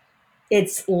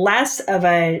 It's less of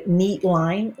a neat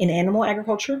line in animal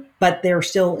agriculture, but there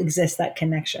still exists that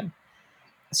connection.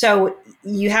 So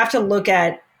you have to look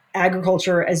at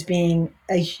agriculture as being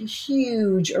a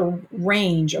huge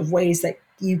range of ways that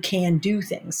you can do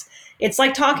things. It's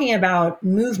like talking about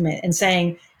movement and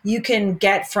saying you can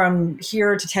get from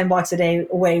here to 10 blocks a day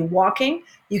away walking.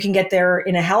 You can get there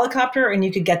in a helicopter and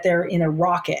you could get there in a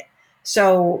rocket.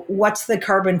 So what's the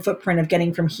carbon footprint of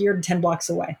getting from here to 10 blocks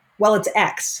away? Well, it's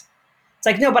X. It's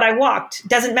like, no, but I walked.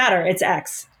 Doesn't matter. It's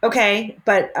X. Okay,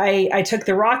 but I took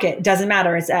the rocket. Doesn't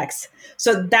matter. It's X.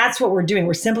 So that's what we're doing.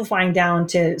 We're simplifying down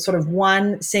to sort of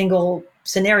one single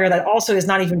scenario that also is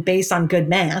not even based on good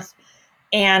math.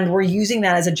 And we're using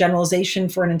that as a generalization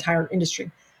for an entire industry.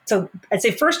 So I'd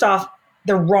say, first off,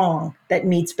 they're wrong that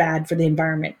meat's bad for the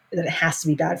environment, that it has to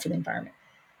be bad for the environment.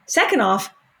 Second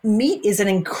off, meat is an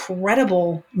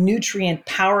incredible nutrient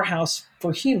powerhouse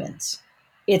for humans.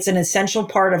 It's an essential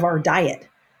part of our diet.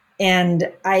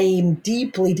 And I'm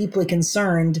deeply, deeply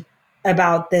concerned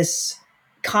about this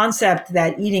concept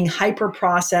that eating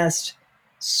hyper-processed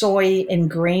soy and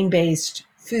grain-based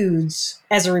foods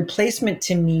as a replacement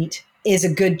to meat is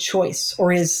a good choice,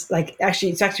 or is like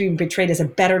it's actually being portrayed as a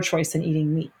better choice than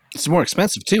eating meat. It's more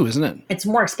expensive too, isn't it? It's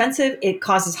more expensive. It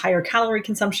causes higher calorie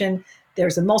consumption.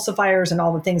 There's emulsifiers and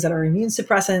all the things that are immune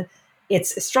suppressant.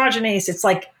 It's estrogenase.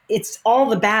 It's all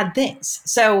the bad things.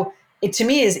 So it to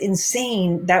me is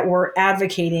insane that we're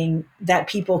advocating that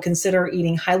people consider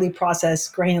eating highly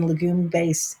processed grain and legume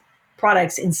based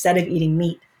products instead of eating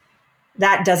meat.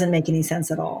 That doesn't make any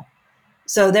sense at all.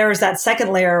 So there's that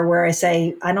second layer where I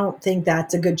say, I don't think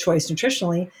that's a good choice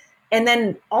nutritionally. And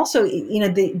then also,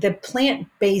 the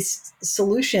plant-based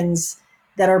solutions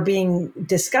that are being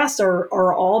discussed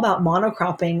are all about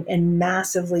monocropping and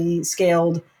massively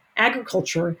scaled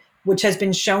agriculture, which has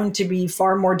been shown to be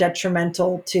far more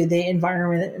detrimental to the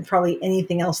environment than probably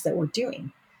anything else that we're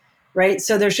doing, right?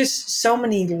 So there's just so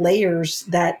many layers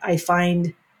that I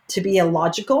find to be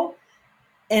illogical.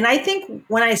 And I think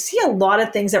when I see a lot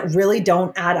of things that really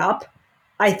don't add up,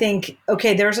 I think,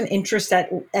 okay, there's an interest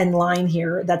and line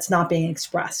here that's not being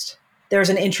expressed. There's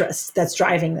an interest that's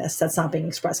driving this that's not being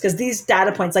expressed. Because these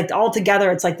data points, like all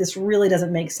together, it's like this really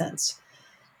doesn't make sense.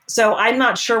 So I'm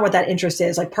not sure what that interest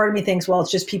is. Like part of me thinks, well,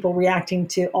 it's just people reacting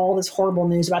to all this horrible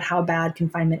news about how bad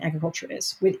confinement agriculture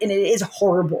is. And it is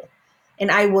horrible.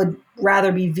 And I would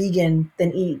rather be vegan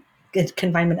than eat a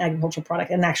confinement agricultural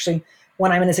product. And actually,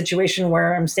 when I'm in a situation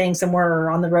where I'm staying somewhere or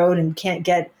on the road and can't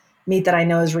get meat that I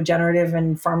know is regenerative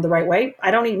and farmed the right way, I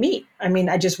don't eat meat. I mean,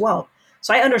 I just won't.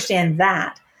 So I understand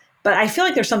that. But I feel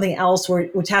like there's something else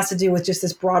which has to do with just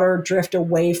this broader drift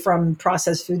away from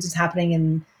processed foods that's happening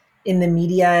in in the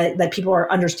media that people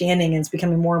are understanding, and it's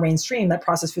becoming more mainstream, that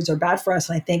processed foods are bad for us.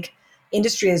 And I think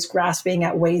industry is grasping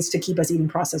at ways to keep us eating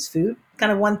processed food.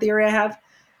 Kind of one theory I have.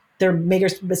 There may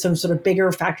be some sort of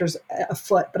bigger factors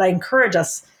afoot, but I encourage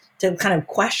us to kind of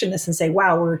question this and say,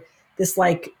 wow, we're this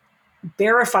like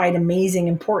verified, amazing,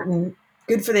 important,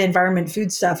 good for the environment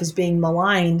food stuff is being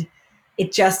maligned.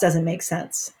 It just doesn't make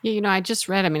sense. Yeah, I just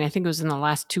read, I think it was in the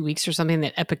last 2 weeks or something,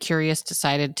 that Epicurious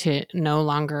decided to no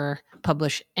longer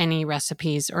publish any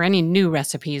recipes or any new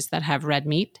recipes that have red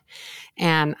meat.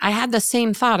 And I had the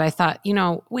same thought. I thought,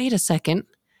 wait a second,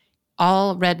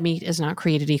 all red meat is not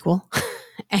created equal.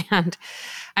 And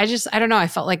I don't know. I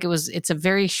felt like it's a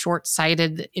very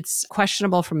short-sighted, it's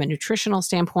questionable from a nutritional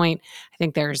standpoint. I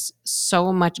think there's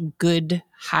so much good,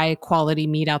 high quality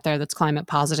meat out there that's climate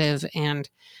positive, and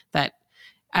that,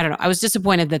 I don't know. I was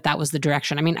disappointed that was the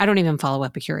direction. I don't even follow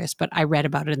Epicurious, but I read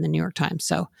about it in the New York Times.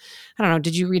 So I don't know.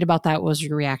 Did you read about that? What was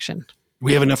your reaction?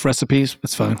 We have enough recipes.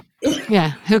 That's fine.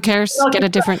 Yeah. Who cares? Get a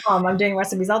different. I'm doing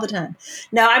recipes all the time.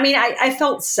 No, I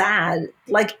felt sad.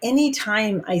 Like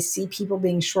anytime I see people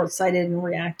being short-sighted and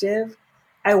reactive,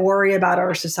 I worry about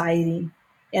our society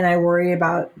and I worry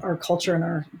about our culture and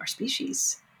our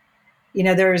species.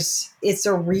 It's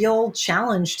a real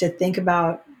challenge to think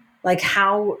about, like,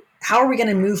 how are we going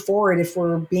to move forward if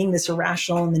we're being this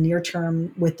irrational in the near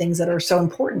term with things that are so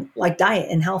important, like diet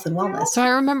and health and wellness? So I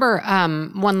remember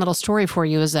one little story for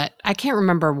you is that I can't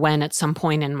remember when, at some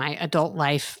point in my adult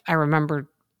life, I remember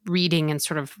reading and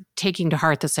sort of taking to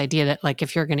heart this idea that, like,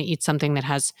 if you're going to eat something that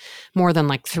has more than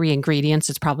like 3 ingredients,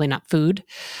 it's probably not food.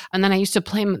 And then I used to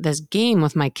play this game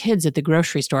with my kids at the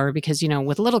grocery store, because,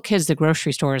 with little kids, the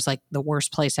grocery store is like the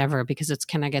worst place ever, because it's,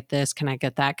 can I get this? Can I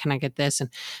get that? Can I get this? And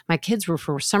my kids were,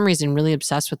 for some reason, really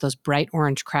obsessed with those bright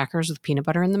orange crackers with peanut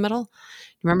butter in the middle.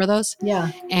 Remember those?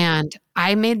 Yeah. And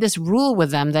I made this rule with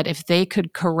them that if they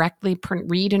could correctly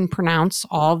read and pronounce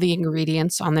all the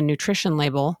ingredients on the nutrition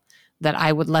label, that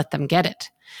I would let them get it.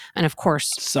 And of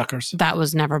course, Suckers. that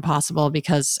was never possible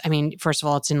because, first of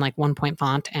all, it's in like 1-point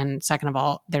font. And second of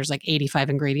all, there's like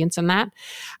 85 ingredients in that.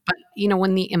 But,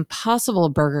 when the Impossible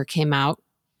Burger came out,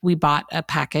 we bought a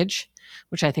package,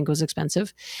 which I think was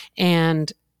expensive.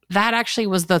 And that actually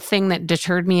was the thing that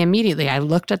deterred me immediately. I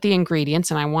looked at the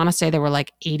ingredients, and I want to say there were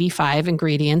like 85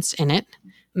 ingredients in it.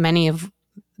 Many of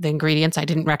the ingredients I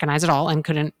didn't recognize at all and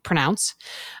couldn't pronounce.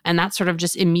 And that sort of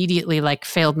just immediately like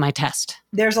failed my test.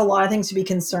 There's a lot of things to be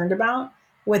concerned about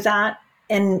with that.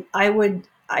 And I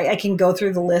can go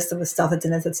through the list of the stuff that's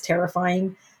in it that's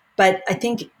terrifying. But I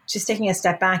think just taking a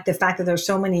step back, the fact that there's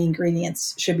so many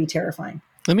ingredients should be terrifying.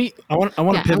 I want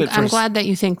to pivot. I'm glad that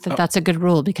you think that that's a good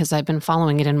rule, because I've been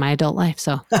following it in my adult life.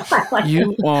 So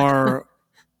you are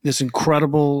this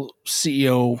incredible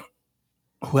CEO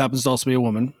who happens to also be a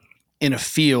woman in a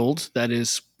field that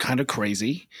is kind of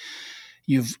crazy.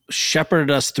 You've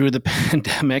shepherded us through the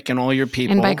pandemic and all your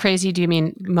people. And by crazy, do you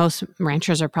mean most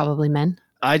ranchers are probably men?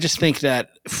 I just think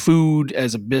that food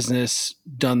as a business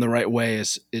done the right way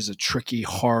is a tricky,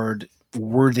 hard,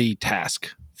 worthy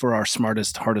task for our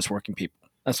smartest, hardest working people.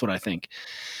 That's what I think.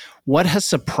 What has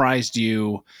surprised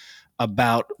you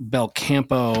about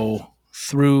Belcampo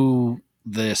through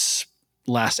this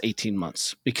last 18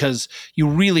 months? Because you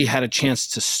really had a chance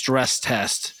to stress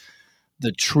test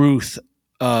the truth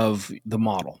of the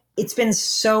model. It's been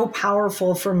so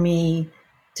powerful for me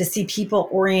to see people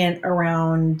orient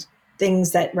around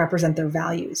things that represent their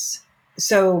values.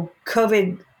 So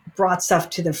COVID brought stuff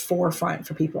to the forefront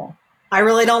for people. I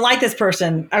really don't like this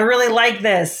person. I really like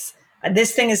this.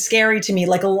 This thing is scary to me.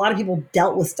 Like, a lot of people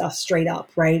dealt with stuff straight up,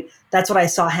 right? That's what I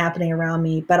saw happening around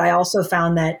me. But I also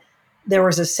found that there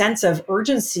was a sense of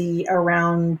urgency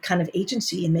around kind of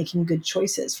agency and making good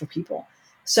choices for people.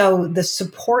 So the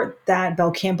support that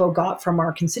Belcampo got from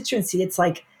our constituency, it's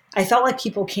like, I felt like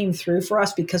people came through for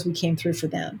us because we came through for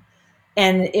them.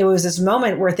 And it was this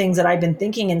moment where things that I've been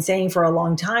thinking and saying for a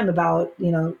long time about,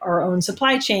 our own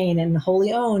supply chain and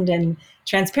wholly owned and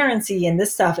transparency and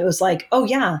this stuff, it was like, oh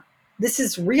yeah, this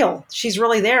is real. She's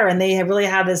really there. And they really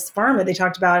have this farm that they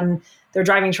talked about, and they're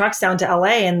driving trucks down to LA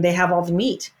and they have all the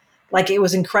meat. Like, it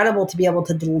was incredible to be able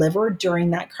to deliver during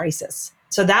that crisis.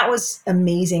 So that was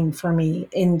amazing for me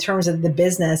in terms of the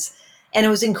business. And it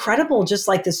was incredible, just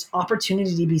like this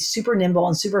opportunity to be super nimble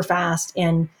and super fast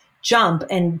and jump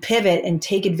and pivot and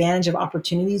take advantage of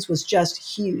opportunities was just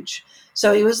huge.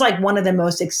 So it was like one of the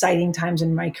most exciting times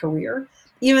in my career.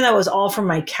 Even though it was all from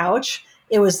my couch,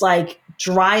 it was like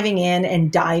driving in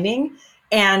and diving.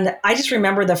 And I just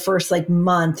remember the first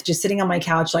month just sitting on my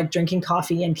couch, drinking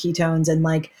coffee and ketones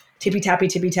and tippy tappy,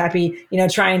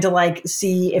 trying to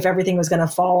see if everything was going to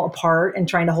fall apart and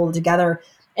trying to hold it together.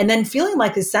 And then feeling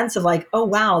like this sense of like, oh,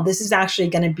 wow, this is actually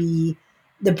going to be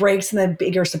the breaks in the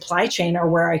bigger supply chain are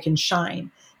where I can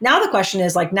shine. Now the question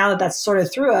is like, now that that's sort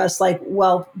of through us, like,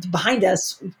 well, behind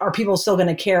us, are people still going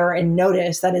to care and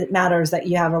notice that it matters that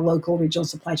you have a local regional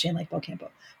supply chain like Belcampo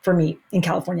for me in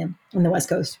California, in the West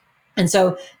Coast? And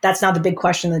so that's now the big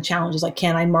question. The challenge is like,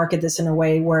 can I market this in a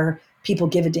way where people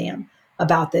give a damn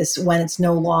about this when it's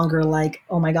no longer like,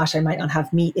 oh my gosh, I might not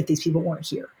have meat if these people weren't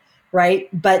here, right?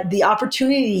 But the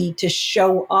opportunity to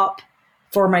show up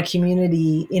for my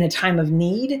community in a time of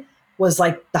need was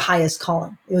like the highest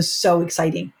calling. It was so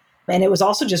exciting. And it was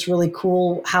also just really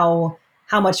cool how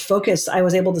much focus I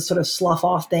was able to sort of slough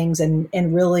off things and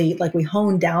really like we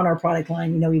honed down our product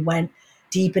line. You know, we went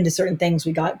deep into certain things.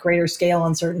 We got greater scale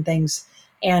on certain things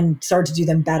and started to do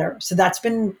them better. So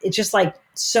it's just like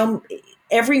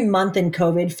every month in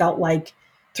COVID felt like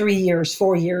 3 years,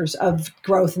 4 years of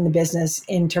growth in the business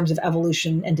in terms of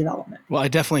evolution and development. Well, I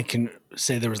definitely can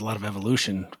say there was a lot of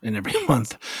evolution in every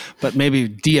month, but maybe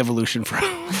de-evolution for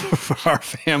our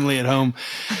family at home.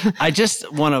 I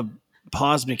just want to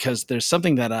pause because there's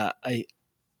something that I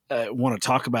want to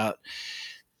talk about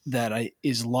that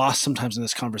is lost sometimes in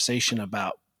this conversation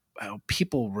about how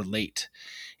people relate.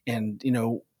 And, you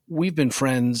know, we've been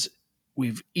friends,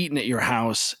 we've eaten at your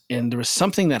house, and there was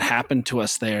something that happened to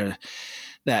us there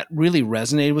that really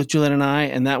resonated with Juliet and I,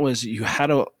 and that was you had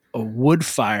a wood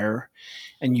fire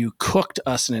and you cooked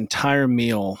us an entire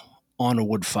meal on a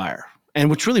wood fire. And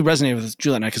which really resonated with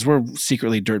Juliet and I, because we're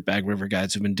secretly dirtbag river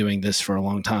guides who've been doing this for a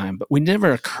long time, but we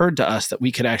never occurred to us that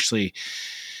we could actually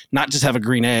not just have a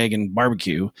green egg and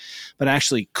barbecue, but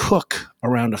actually cook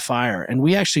around a fire. And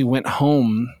we actually went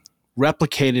home,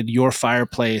 replicated your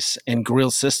fireplace and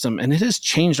grill system, and it has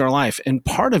changed our life. And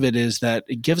part of it is that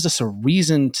it gives us a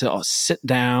reason to sit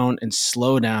down and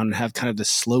slow down and have kind of this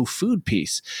slow food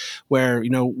piece where, you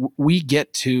know, we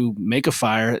get to make a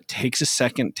fire. It takes a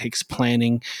second, takes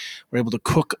planning. We're able to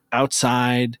cook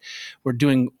outside. We're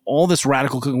doing all this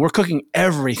radical cooking. We're cooking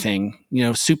everything, you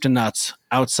know, soup to nuts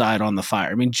outside on the fire.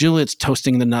 I mean, Juliet's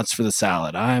toasting the nuts for the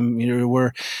salad.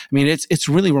 It's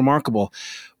really remarkable.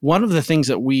 One of the things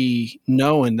that we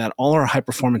know in that all our high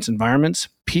performance environments,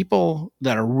 people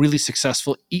that are really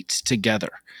successful eat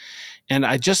together. And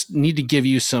I just need to give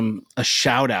you a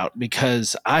shout out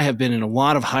because I have been in a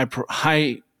lot of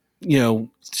high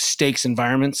stakes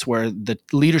environments where the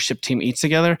leadership team eats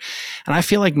together. And I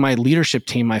feel like my leadership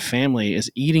team, my family is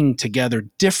eating together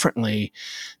differently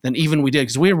than even we did.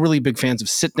 Because we're really big fans of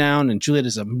sit down, and Juliet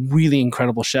is a really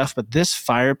incredible chef. But this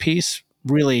fire piece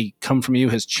really come from you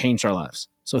has changed our lives.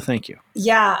 So thank you.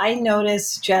 Yeah, I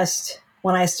noticed just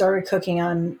when I started cooking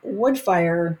on wood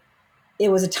fire, it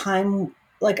was a time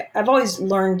like I've always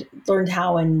learned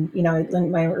how, and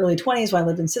in my early 20s when I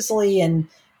lived in Sicily, and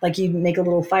like you make a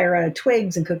little fire out of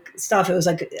twigs and cook stuff. It was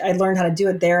like I learned how to do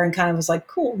it there and kind of was like,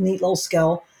 cool, neat little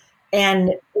skill. And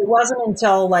it wasn't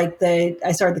until like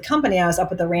I started the company, I was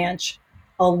up at the ranch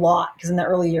a lot because in the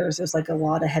early years it was like a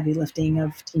lot of heavy lifting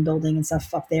of team building and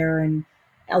stuff up there, and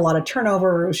a lot of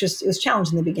turnover. It was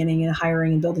challenging in the beginning and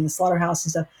hiring and building the slaughterhouse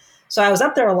and stuff. So I was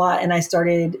up there a lot, and I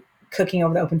started cooking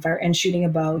over the open fire and shooting a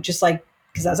bow, just like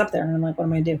because I was up there and I'm like, what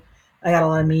am I gonna do? I got a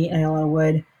lot of meat and I got a lot of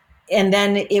wood. And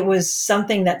then it was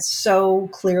something that so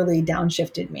clearly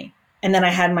downshifted me. And then I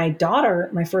had my daughter,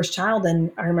 my first child,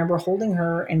 and I remember holding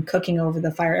her and cooking over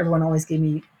the fire. Everyone always gave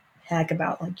me heck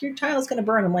about like, your child's going to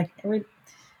burn. I'm like,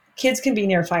 kids can be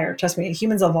near fire. Trust me,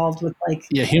 humans evolved with like.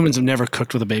 Yeah, humans have never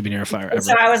cooked with a baby near a fire. Ever.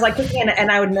 So I was like cooking,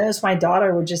 and I would notice my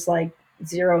daughter would just like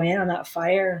zero in on that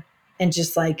fire. And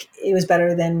just like, it was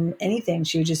better than anything.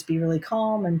 She would just be really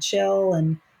calm and chill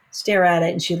and stare at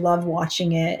it. And she loved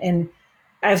watching it. And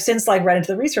I've since like read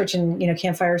into the research, and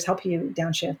campfires help you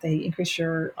downshift. They increase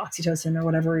your oxytocin or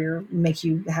whatever, make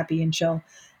you happy and chill.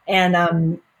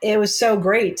 And it was so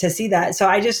great to see that. So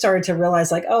I just started to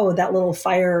realize like, oh, that little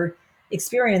fire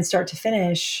experience, start to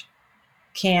finish,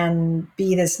 can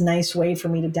be this nice way for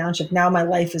me to downshift. Now my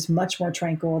life is much more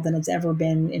tranquil than it's ever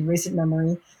been in recent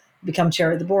memory. Become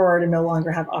chair of the board and no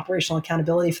longer have operational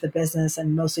accountability for the business,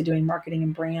 and mostly doing marketing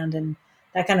and brand and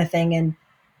that kind of thing.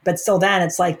 But still then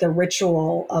it's like the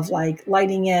ritual of like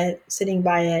lighting it, sitting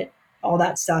by it, all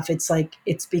that stuff. It's like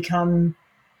a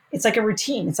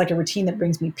routine. It's like a routine that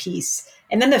brings me peace.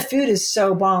 And then the food is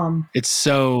so bomb. It's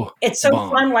so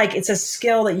bomb. Fun. Like it's a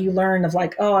skill that you learn of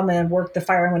like, oh, I'm going to work the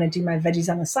fire. I'm going to do my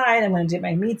veggies on the side. I'm going to get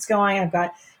my meats going. I've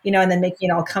got, and then making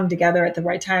it all come together at the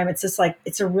right time. It's just like,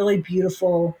 it's a really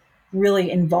beautiful, really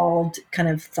involved kind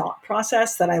of thought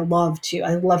process that I love too.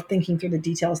 I love thinking through the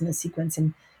details and the sequence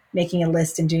and making a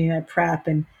list and doing a prep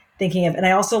and thinking of, and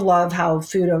I also love how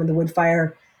food over the wood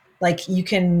fire, like you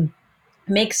can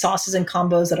make sauces and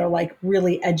combos that are like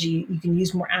really edgy. You can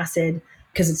use more acid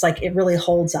because it's like it really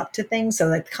holds up to things. So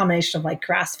like the combination of like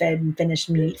grass-fed and finished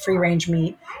meat, free-range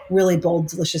meat, really bold,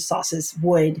 delicious sauces,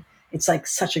 wood. It's like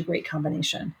such a great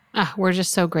combination. We're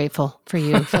just so grateful for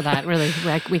you for that. Really,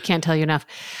 like, we can't tell you enough.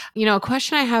 A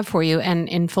question I have for you, and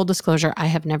in full disclosure, I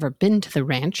have never been to the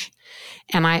ranch,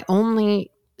 and I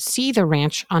only see the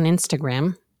ranch on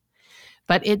Instagram,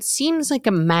 but it seems like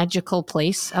a magical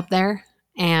place up there.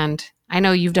 And I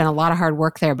know you've done a lot of hard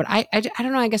work there, but I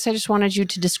don't know. I guess I just wanted you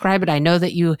to describe it. I know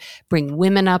that you bring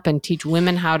women up and teach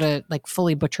women how to like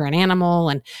fully butcher an animal,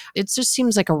 and it just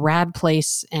seems like a rad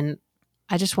place. And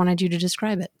I just wanted you to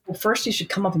describe it. Well, first, you should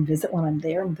come up and visit when I'm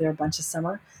there. I'm there a bunch of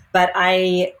summer. But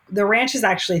the ranch is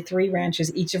actually 3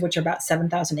 ranches, each of which are about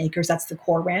 7,000 acres. That's the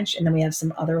core ranch. And then we have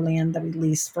some other land that we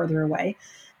lease further away.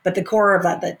 But the core of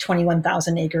that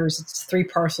 21,000 acres, it's 3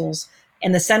 parcels.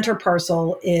 And the center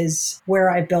parcel is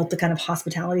where I built the kind of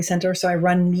hospitality center. So I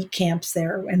run meat camps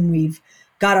there. And we've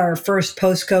got our first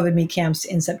post-COVID meat camps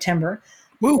in September.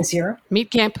 Woo. This year. Meat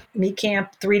camp,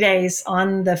 3 days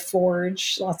on the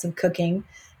forge, lots of cooking.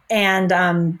 And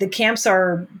the camps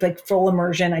are like full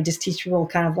immersion. I just teach people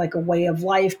kind of like a way of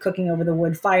life, cooking over the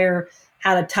wood fire,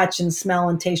 how to touch and smell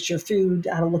and taste your food,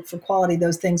 how to look for quality,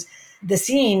 those things. The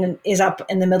scene is up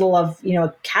in the middle of,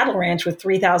 a cattle ranch with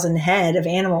 3,000 head of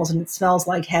animals, and it smells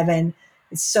like heaven.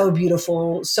 It's so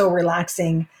beautiful, so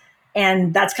relaxing.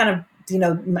 And that's kind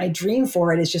of, my dream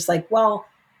for it is just like, well,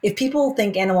 if people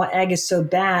think animal ag is so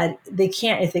bad, they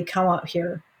can't if they come up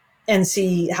here and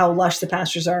see how lush the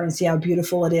pastures are and see how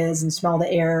beautiful it is and smell the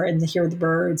air and hear the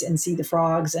birds and see the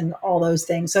frogs and all those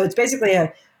things. So it's basically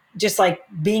just like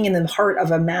being in the heart of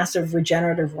a massive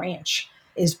regenerative ranch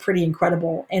is pretty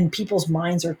incredible. And people's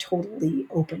minds are totally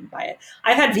opened by it.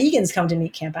 I've had vegans come to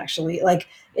meat camp, actually. Like,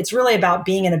 it's really about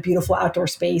being in a beautiful outdoor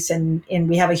space. And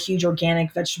we have a huge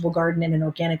organic vegetable garden and an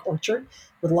organic orchard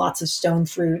with lots of stone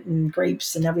fruit and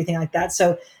grapes and everything like that.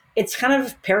 So it's kind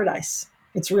of paradise.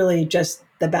 It's really just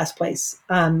the best place.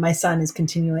 My son is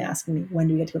continually asking me, when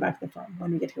do we get to go back to the farm?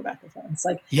 When do we get to go back to the farm? It's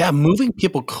like, yeah, moving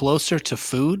people closer to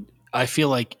food. I feel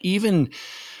like even,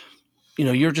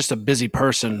 you're just a busy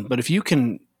person, but if you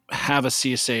can have a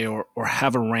CSA or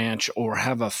have a ranch or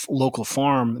have a local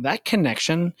farm, that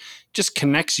connection just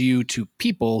connects you to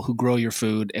people who grow your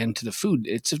food and to the food.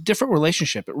 It's a different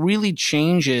relationship. It really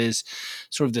changes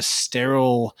sort of the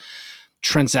sterile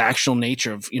transactional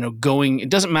nature of, going. It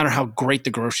doesn't matter how great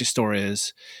the grocery store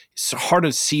is. It's hard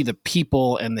to see the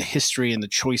people and the history and the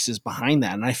choices behind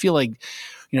that. And I feel like,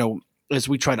 as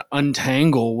we try to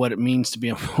untangle what it means to be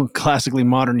a classically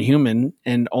modern human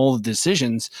and all the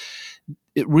decisions,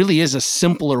 it really is a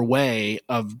simpler way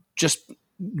of just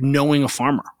knowing a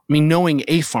farmer. I mean, knowing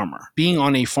a farmer, being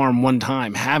on a farm one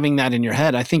time, having that in your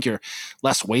head, I think you're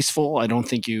less wasteful. I don't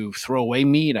think you throw away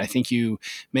meat. I think you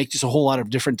make just a whole lot of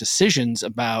different decisions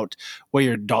about where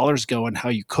your dollars go and how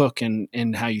you cook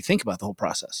and how you think about the whole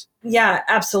process. Yeah,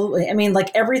 absolutely. I mean,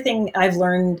 like everything I've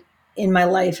learned in my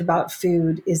life about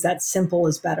food is that simple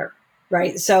is better,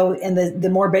 right? So, and the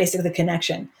more basic the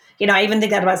connection. I even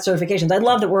think that about certifications. I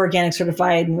love that we're organic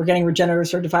certified and we're getting regenerative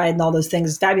certified and all those things.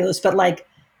 It's fabulous. But like,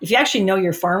 if you actually know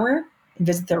your farmer and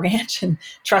visit their ranch and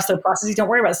trust their processes, don't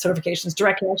worry about certifications.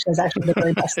 Direct connection is actually the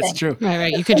very best thing. It's true.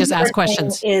 Right. You could just ask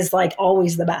questions. Is like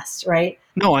always the best, right?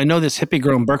 No, I know this hippie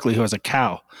girl in Berkeley who has a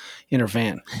cow in her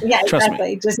van. Yeah, Trust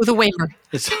exactly. me. Just With a waiver.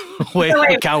 It's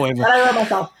a cow waiver. I love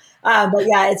myself. But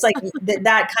yeah, it's like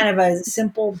that kind of a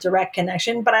simple, direct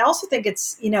connection. But I also think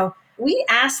it's, we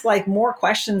ask like more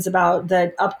questions about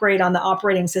the upgrade on the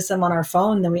operating system on our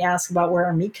phone than we ask about where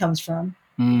our meat comes from.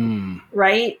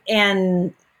 Right.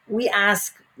 And we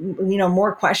ask,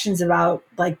 more questions about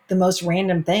like the most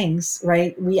random things,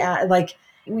 right?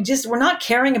 We're not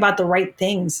caring about the right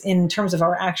things in terms of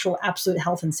our actual absolute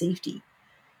health and safety.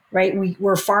 Right.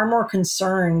 We're far more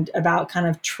concerned about kind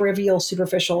of trivial,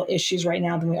 superficial issues right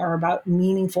now than we are about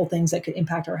meaningful things that could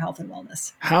impact our health and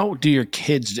wellness. How do your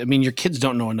kids, your kids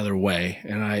don't know another way.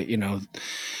 And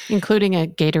including a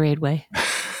Gatorade way.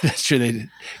 That's true.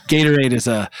 Gatorade is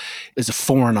a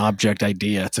foreign object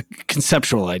idea. It's a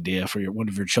conceptual idea for one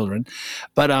of your children.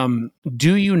 But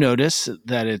do you notice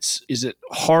that is it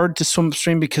hard to swim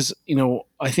upstream? Because,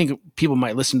 I think people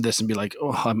might listen to this and be like,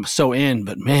 oh, I'm so in,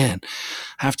 but man,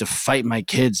 I have to fight my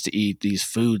kids to eat these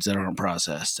foods that aren't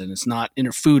processed. And it's not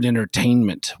food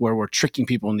entertainment where we're tricking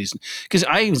people in these. Because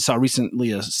I even saw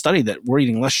recently a study that we're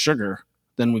eating less sugar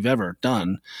than we've ever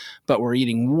done, but we're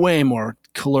eating way more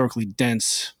calorically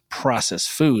dense processed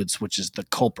foods, which is the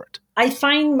culprit. I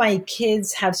find my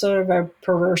kids have sort of a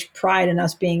perverse pride in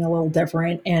us being a little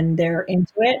different, and they're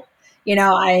into it.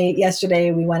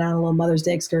 Yesterday we went on a little Mother's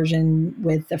Day excursion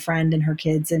with a friend and her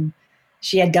kids, and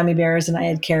she had gummy bears and I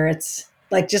had carrots,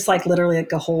 just like literally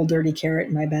like a whole dirty carrot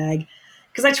in my bag.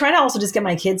 Because I try to also just get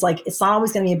my kids, like, it's not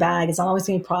always going to be a bag. It's not always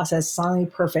going to be processed. It's not going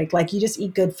to be perfect. Like, you just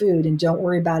eat good food and don't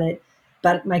worry about it.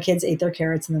 But my kids ate their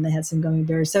carrots and then they had some gummy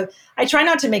bears. So I try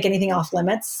not to make anything off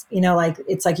limits.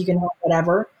 It's like you can have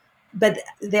whatever. But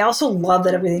they also love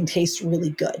that everything tastes really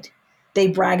good. They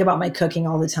brag about my cooking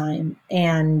all the time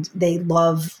and they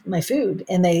love my food.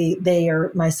 And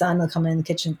my son will come in the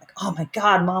kitchen like, oh my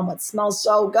God, Mom, it smells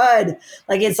so good.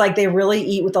 It's like they really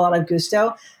eat with a lot of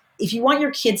gusto. If you want your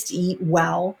kids to eat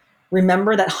well,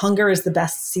 remember that hunger is the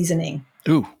best seasoning.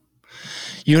 Ooh.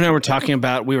 You and I were talking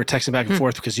about, we were texting back and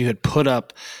forth because you had put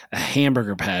up a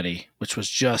hamburger patty, which was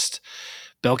just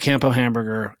Belcampo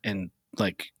hamburger and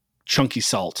like chunky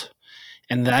salt.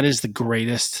 And that is the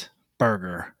greatest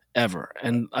burger ever.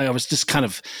 And I was just kind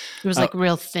of... It was like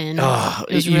real thin.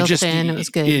 It was real thin. It was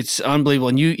good. It's unbelievable.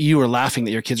 And you were laughing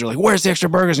that your kids were like, where's the extra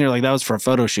burgers? And you're like, that was for a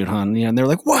photo shoot, hon. And they're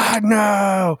like, what?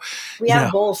 No. We have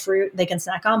a bowl of fruit they can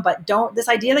snack on, but this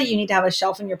idea that you need to have a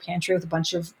shelf in your pantry with a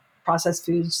bunch of processed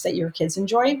foods that your kids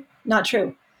enjoy, not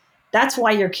true. That's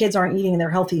why your kids aren't eating their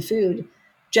healthy food.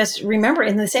 Just remember,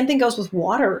 and the same thing goes with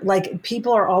water. Like,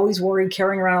 people are always worried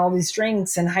carrying around all these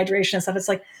drinks and hydration and stuff. It's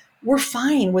like, we're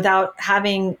fine without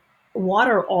having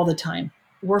water all the time.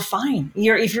 We're fine.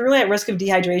 If you're really at risk of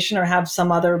dehydration or have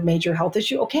some other major health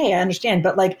issue, okay, I understand.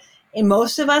 But and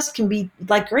most of us can be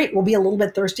great, we'll be a little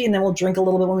bit thirsty and then we'll drink a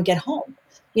little bit when we get home.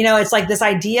 It's like this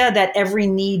idea that every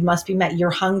need must be met. You're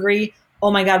hungry. Oh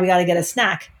my God, we got to get a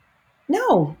snack.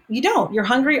 No, you don't. You're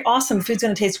hungry. Awesome. Food's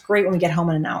going to taste great when we get home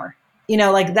in an hour.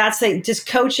 That's just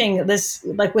coaching this,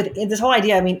 with this whole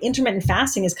idea. I mean, intermittent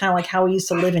fasting is kind of like how we used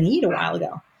to live and eat a while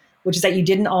ago, which is that you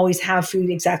didn't always have food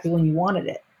exactly when you wanted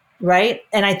it. Right.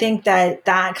 And I think that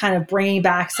kind of bringing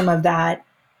back some of that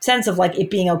sense of it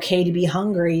being okay to be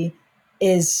hungry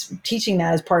is teaching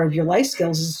that as part of your life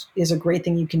skills is a great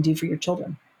thing you can do for your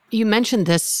children. You mentioned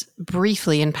this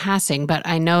briefly in passing, but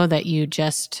I know that you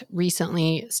just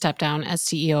recently stepped down as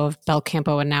CEO of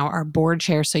Belcampo and now are board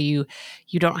chair. So you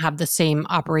don't have the same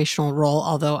operational role,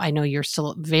 although I know you're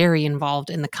still very involved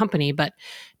in the company. But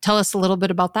tell us a little bit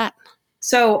about that.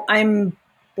 So I'm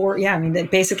board. Yeah, I mean,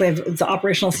 basically, I was the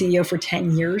operational CEO for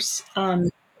 10 years.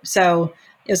 So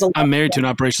it was I'm married to an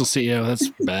operational CEO. That's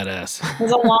badass. It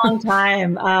was a long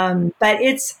time, but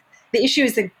the issue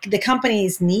is the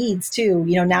company's needs too.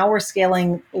 Now we're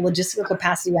scaling logistical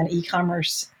capacity on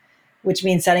e-commerce, which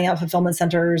means setting up fulfillment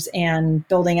centers and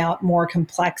building out more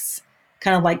complex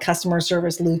kind of like customer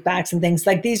service loopbacks and things.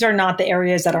 These are not the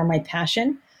areas that are my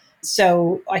passion.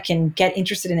 So I can get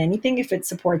interested in anything if it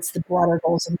supports the broader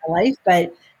goals of my life,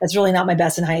 but that's really not my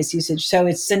best and highest usage. So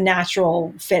it's a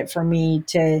natural fit for me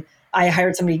I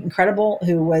hired somebody incredible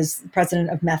who was president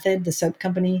of Method, the soap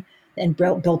company, and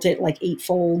built it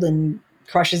eightfold and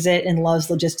crushes it and loves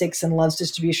logistics and loves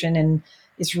distribution and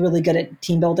is really good at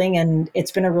team building. And it's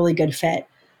been a really good fit.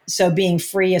 So being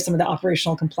free of some of the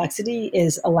operational complexity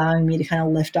is allowing me to kind of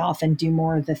lift off and do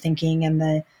more of the thinking and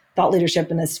the thought leadership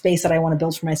in the space that I want to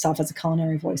build for myself as a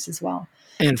culinary voice as well.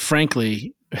 And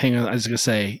frankly, hang on, I was going to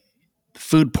say,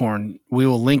 food porn, we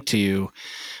will link to you,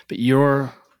 but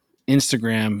your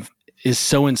Instagram is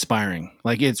so inspiring.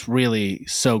 It's really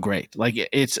so great.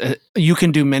 You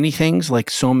can do many things, like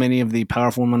so many of the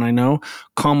powerful women I know,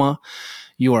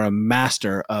 you are a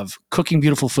master of cooking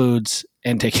beautiful foods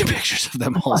and taking pictures of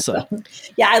them also.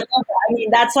 Yeah, I love that. I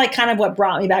mean, that's kind of what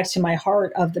brought me back to my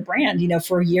heart of the brand.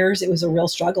 For years, it was a real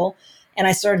struggle. And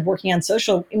I started working on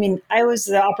social. I mean, I was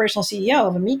the operational CEO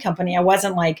of a meat company. I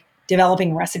wasn't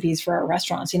developing recipes for our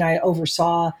restaurants. I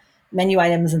oversaw menu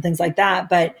items and things like that.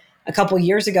 But a couple of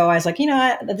years ago, I was like,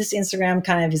 this Instagram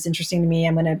kind of is interesting to me.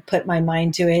 I'm going to put my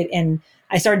mind to it. And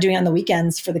I started doing it on the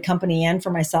weekends for the company and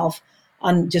for myself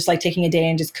on just taking a day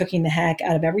and just cooking the heck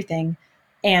out of everything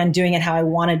and doing it how I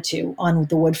wanted to on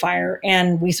the wood fire.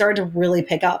 And we started to really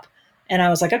pick up. And I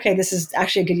was like, okay, this is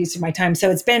actually a good use of my time. So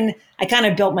I kind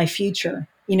of built my future,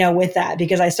 with that,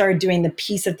 because I started doing the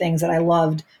piece of things that I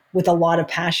loved with a lot of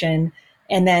passion.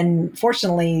 And then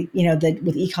fortunately,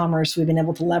 with e-commerce, we've been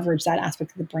able to leverage that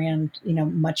aspect of the brand,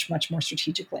 much, much more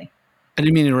strategically. I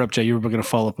didn't mean to interrupt, Jay. You were going to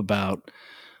follow up about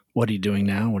what are you doing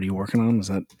now? What are you working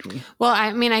on? Well,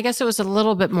 I mean, I guess it was a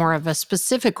little bit more of a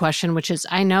specific question, which is,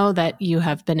 I know that you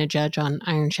have been a judge on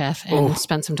Iron Chef and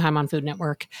spent some time on Food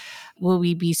Network. Will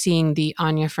we be seeing the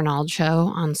Anya Fernald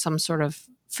show on some sort of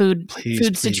food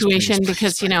situation?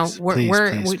 Because, do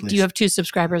you have 2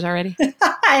 subscribers already?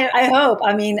 I hope.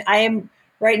 I mean, I am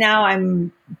right now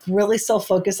I'm really still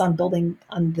focused on building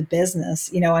on the business,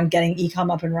 on getting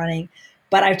ecom up and running.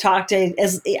 But I've talked to,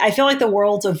 as I feel like the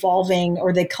world's evolving,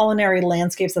 or the culinary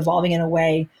landscape's evolving in a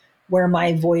way where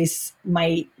my voice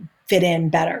might fit in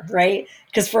better, right?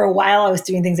 Because for a while I was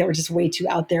doing things that were just way too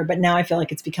out there, but now I feel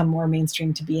like it's become more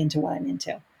mainstream to be into what I'm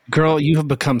into. Girl, you have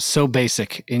become so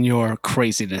basic in your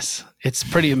craziness. It's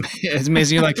pretty it's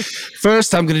amazing. You're like,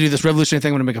 first I'm going to do this revolutionary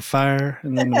thing. I'm going to make a fire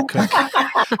and then I'm going to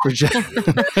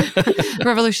cook.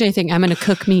 Revolutionary thing. I'm going to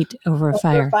cook meat over a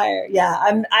fire.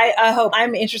 Yeah. I hope.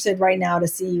 I'm interested right now to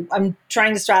see, I'm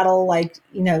trying to straddle,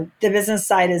 the business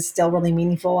side is still really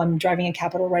meaningful. I'm driving a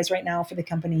capital raise right now for the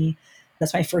company.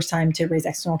 That's my first time to raise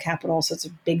external capital. So it's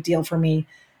a big deal for me.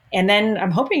 And then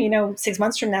I'm hoping, 6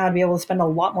 months from now, to be able to spend a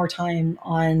lot more time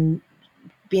on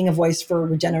being a voice for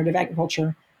regenerative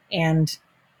agriculture and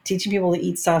teaching people to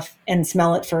eat stuff and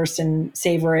smell it first and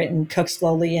savor it and cook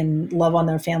slowly and love on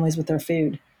their families with their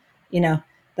food.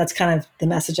 That's kind of the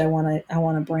message I want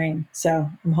to bring.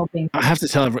 So I'm hoping. I have to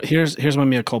tell everyone, here's my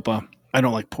mea culpa. I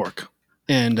don't like pork.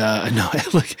 And no,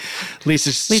 look,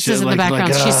 Lisa's in the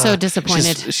background. She's so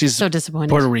disappointed. She's so disappointed.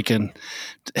 Puerto Rican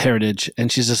heritage, and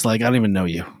she's just like, I don't even know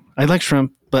you. I like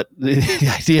shrimp, but the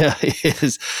idea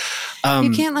is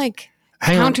you can't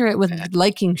counter it with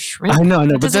liking shrimp. I know,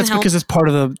 but that's because it's part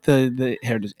of the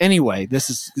heritage. Anyway,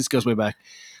 this goes way back.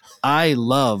 I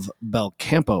love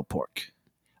Belcampo pork.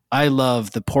 I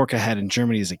love the pork I had in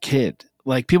Germany as a kid.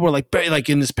 Like people were like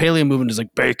in this paleo movement is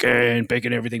like bacon,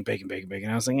 everything, bacon.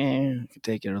 I was like, I can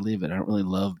take it or leave it. I don't really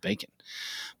love bacon,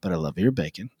 but I love your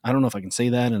bacon. I don't know if I can say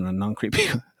that in a non-creepy.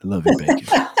 I love your bacon.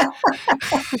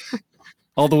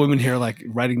 All the women here are like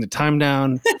writing the time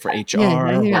down for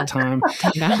HR, what time.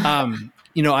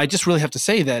 I just really have to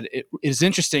say that it is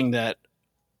interesting that,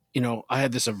 I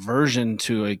had this aversion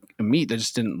to a meat that I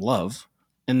just didn't love.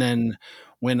 And then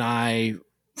when I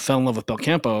fell in love with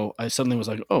Belcampo, I suddenly was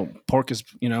like, oh, pork is,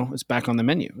 it's back on the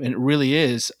menu. And it really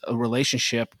is a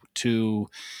relationship to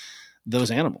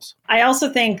those animals. I also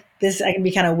think I can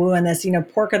be kind of woo in this,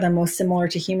 pork are the most similar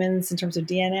to humans in terms of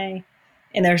DNA.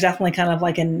 And there's definitely kind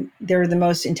of they're the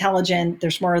most intelligent.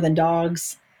 They're smarter than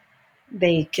dogs.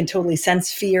 They can totally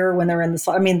sense fear when they're in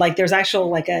the there's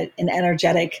actual an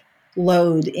energetic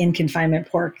load in confinement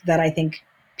pork that I think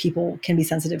people can be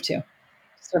sensitive to.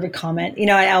 Sort of a comment.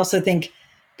 I also think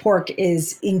pork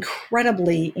is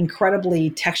incredibly,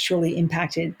 incredibly texturally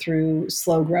impacted through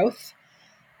slow growth.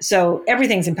 So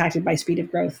everything's impacted by speed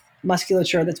of growth.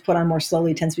 Musculature that's put on more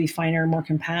slowly tends to be finer, more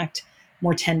compact,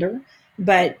 more tender.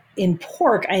 But in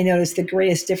pork, I noticed the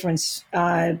greatest difference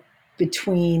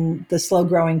between the slow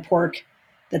growing pork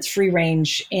that's free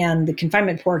range and the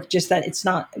confinement pork, just that it's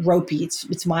not ropey.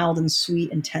 It's mild and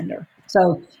sweet and tender.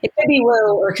 So it could be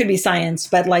woo or it could be science,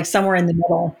 but somewhere in the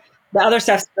middle. The other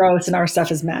stuff's gross and our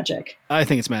stuff is magic. I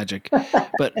think it's magic.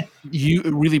 But it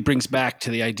really brings back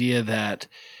to the idea that,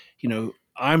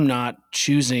 I'm not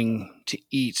choosing to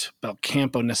eat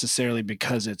Belcampo necessarily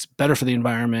because it's better for the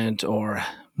environment or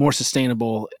more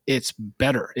sustainable. It's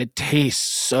better. It tastes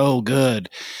so good.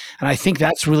 And I think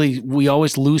that's really, we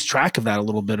always lose track of that a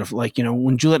little bit of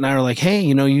when Juliet and I are like, hey,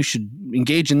 you should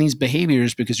engage in these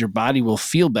behaviors because your body will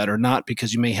feel better, not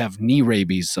because you may have knee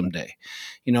rabies someday.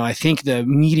 I think the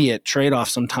immediate trade-off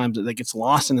sometimes that gets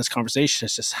lost in this conversation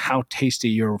is just how tasty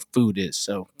your food is.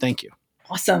 So thank you.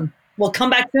 Awesome. We'll come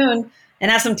back soon and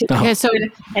have some tea. Okay, so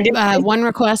one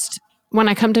request. When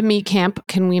I come to meat camp,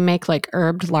 can we make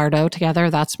herbed lardo together?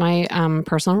 That's my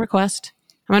personal request.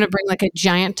 I'm going to bring a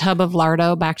giant tub of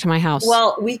lardo back to my house.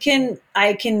 Well,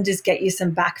 I can just get you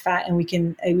some back fat and we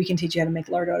can teach you how to make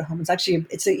lardo at home.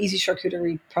 It's an easy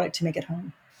charcuterie product to make at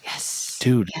home. Yes.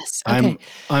 Dude, yes. Okay.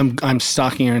 I'm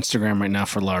stalking your Instagram right now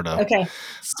for lardo. Okay.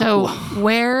 So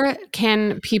where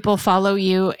can people follow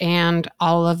you and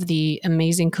all of the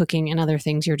amazing cooking and other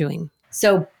things you're doing?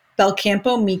 So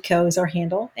Belcampo Meat Co. is our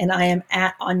handle, and I am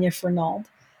at Anya Fernald.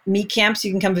 Meat camps,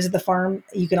 you can come visit the farm.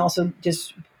 You can also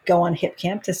just go on Hip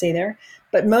Camp to stay there.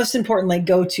 But most importantly,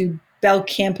 go to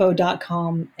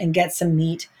belcampo.com and get some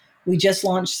meat. We just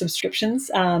launched subscriptions,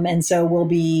 and so we'll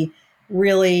be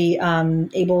really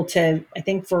able to, I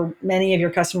think for many of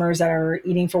your customers that are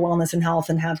eating for wellness and health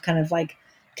and have kind of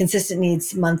consistent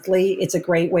needs monthly, it's a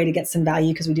great way to get some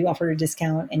value because we do offer a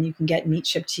discount and you can get meat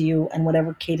shipped to you and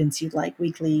whatever cadence you'd like,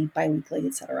 weekly, bi-weekly,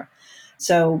 etc.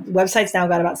 So website's now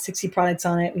got about 60 products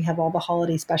on it. We have all the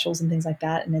holiday specials and things like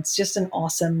that. And it's just an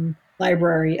awesome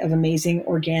library of amazing,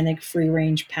 organic,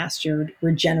 free-range, pastured,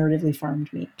 regeneratively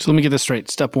farmed meat. So let me get this straight.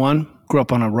 Step 1, grew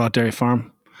up on a raw dairy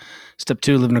farm. Step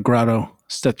 2, live in a grotto.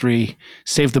 Step 3,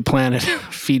 save the planet,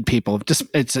 feed people. Just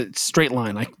it's a straight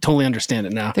line. I totally understand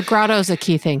it now. The grotto is a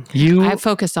key thing. I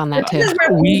focused on that too. This is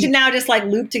where we need to now just like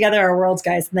loop together our worlds,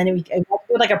 guys. And then we do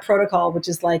like a protocol, which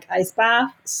is like ice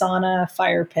bath, sauna,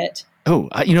 fire pit. Oh,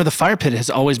 the fire pit has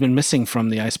always been missing from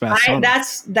the ice bath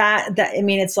sauna. I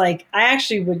mean, it's like, I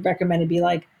actually would recommend it be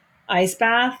like ice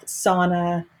bath,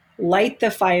 sauna, light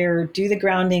the fire, do the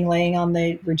grounding, laying on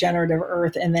the regenerative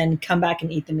earth, and then come back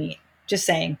and eat the meat. Just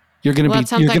saying. That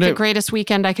sounds like the greatest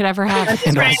weekend I could ever have.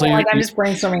 I'm just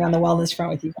brainstorming on the wellness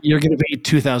front with you. You're going to be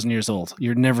 2,000 years old.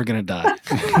 You're never going to die.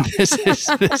 This is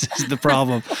the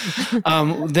problem.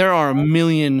 There are a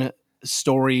million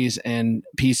stories and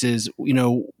pieces.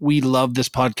 We love this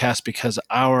podcast because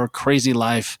our crazy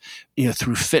life,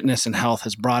 through fitness and health,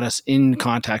 has brought us in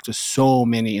contact with so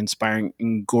many inspiring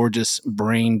and gorgeous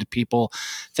brained people.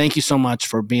 Thank you so much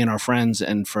for being our friends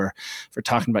and for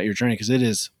talking about your journey, because it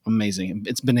is amazing.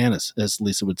 It's bananas, as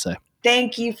Lisa would say.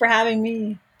 Thank you for having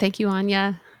me. Thank you,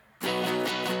 Anya.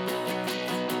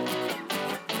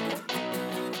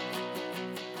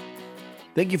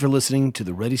 Thank you for listening to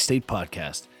the Ready State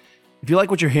Podcast. If you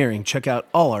like what you're hearing, check out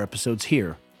all our episodes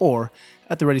here or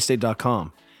at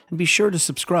thereadystate.com. And be sure to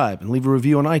subscribe and leave a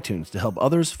review on iTunes to help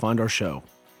others find our show.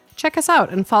 Check us out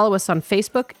and follow us on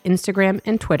Facebook, Instagram,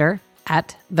 and Twitter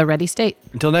at The Ready State.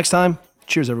 Until next time,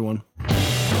 cheers, everyone.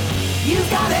 You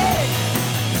got it.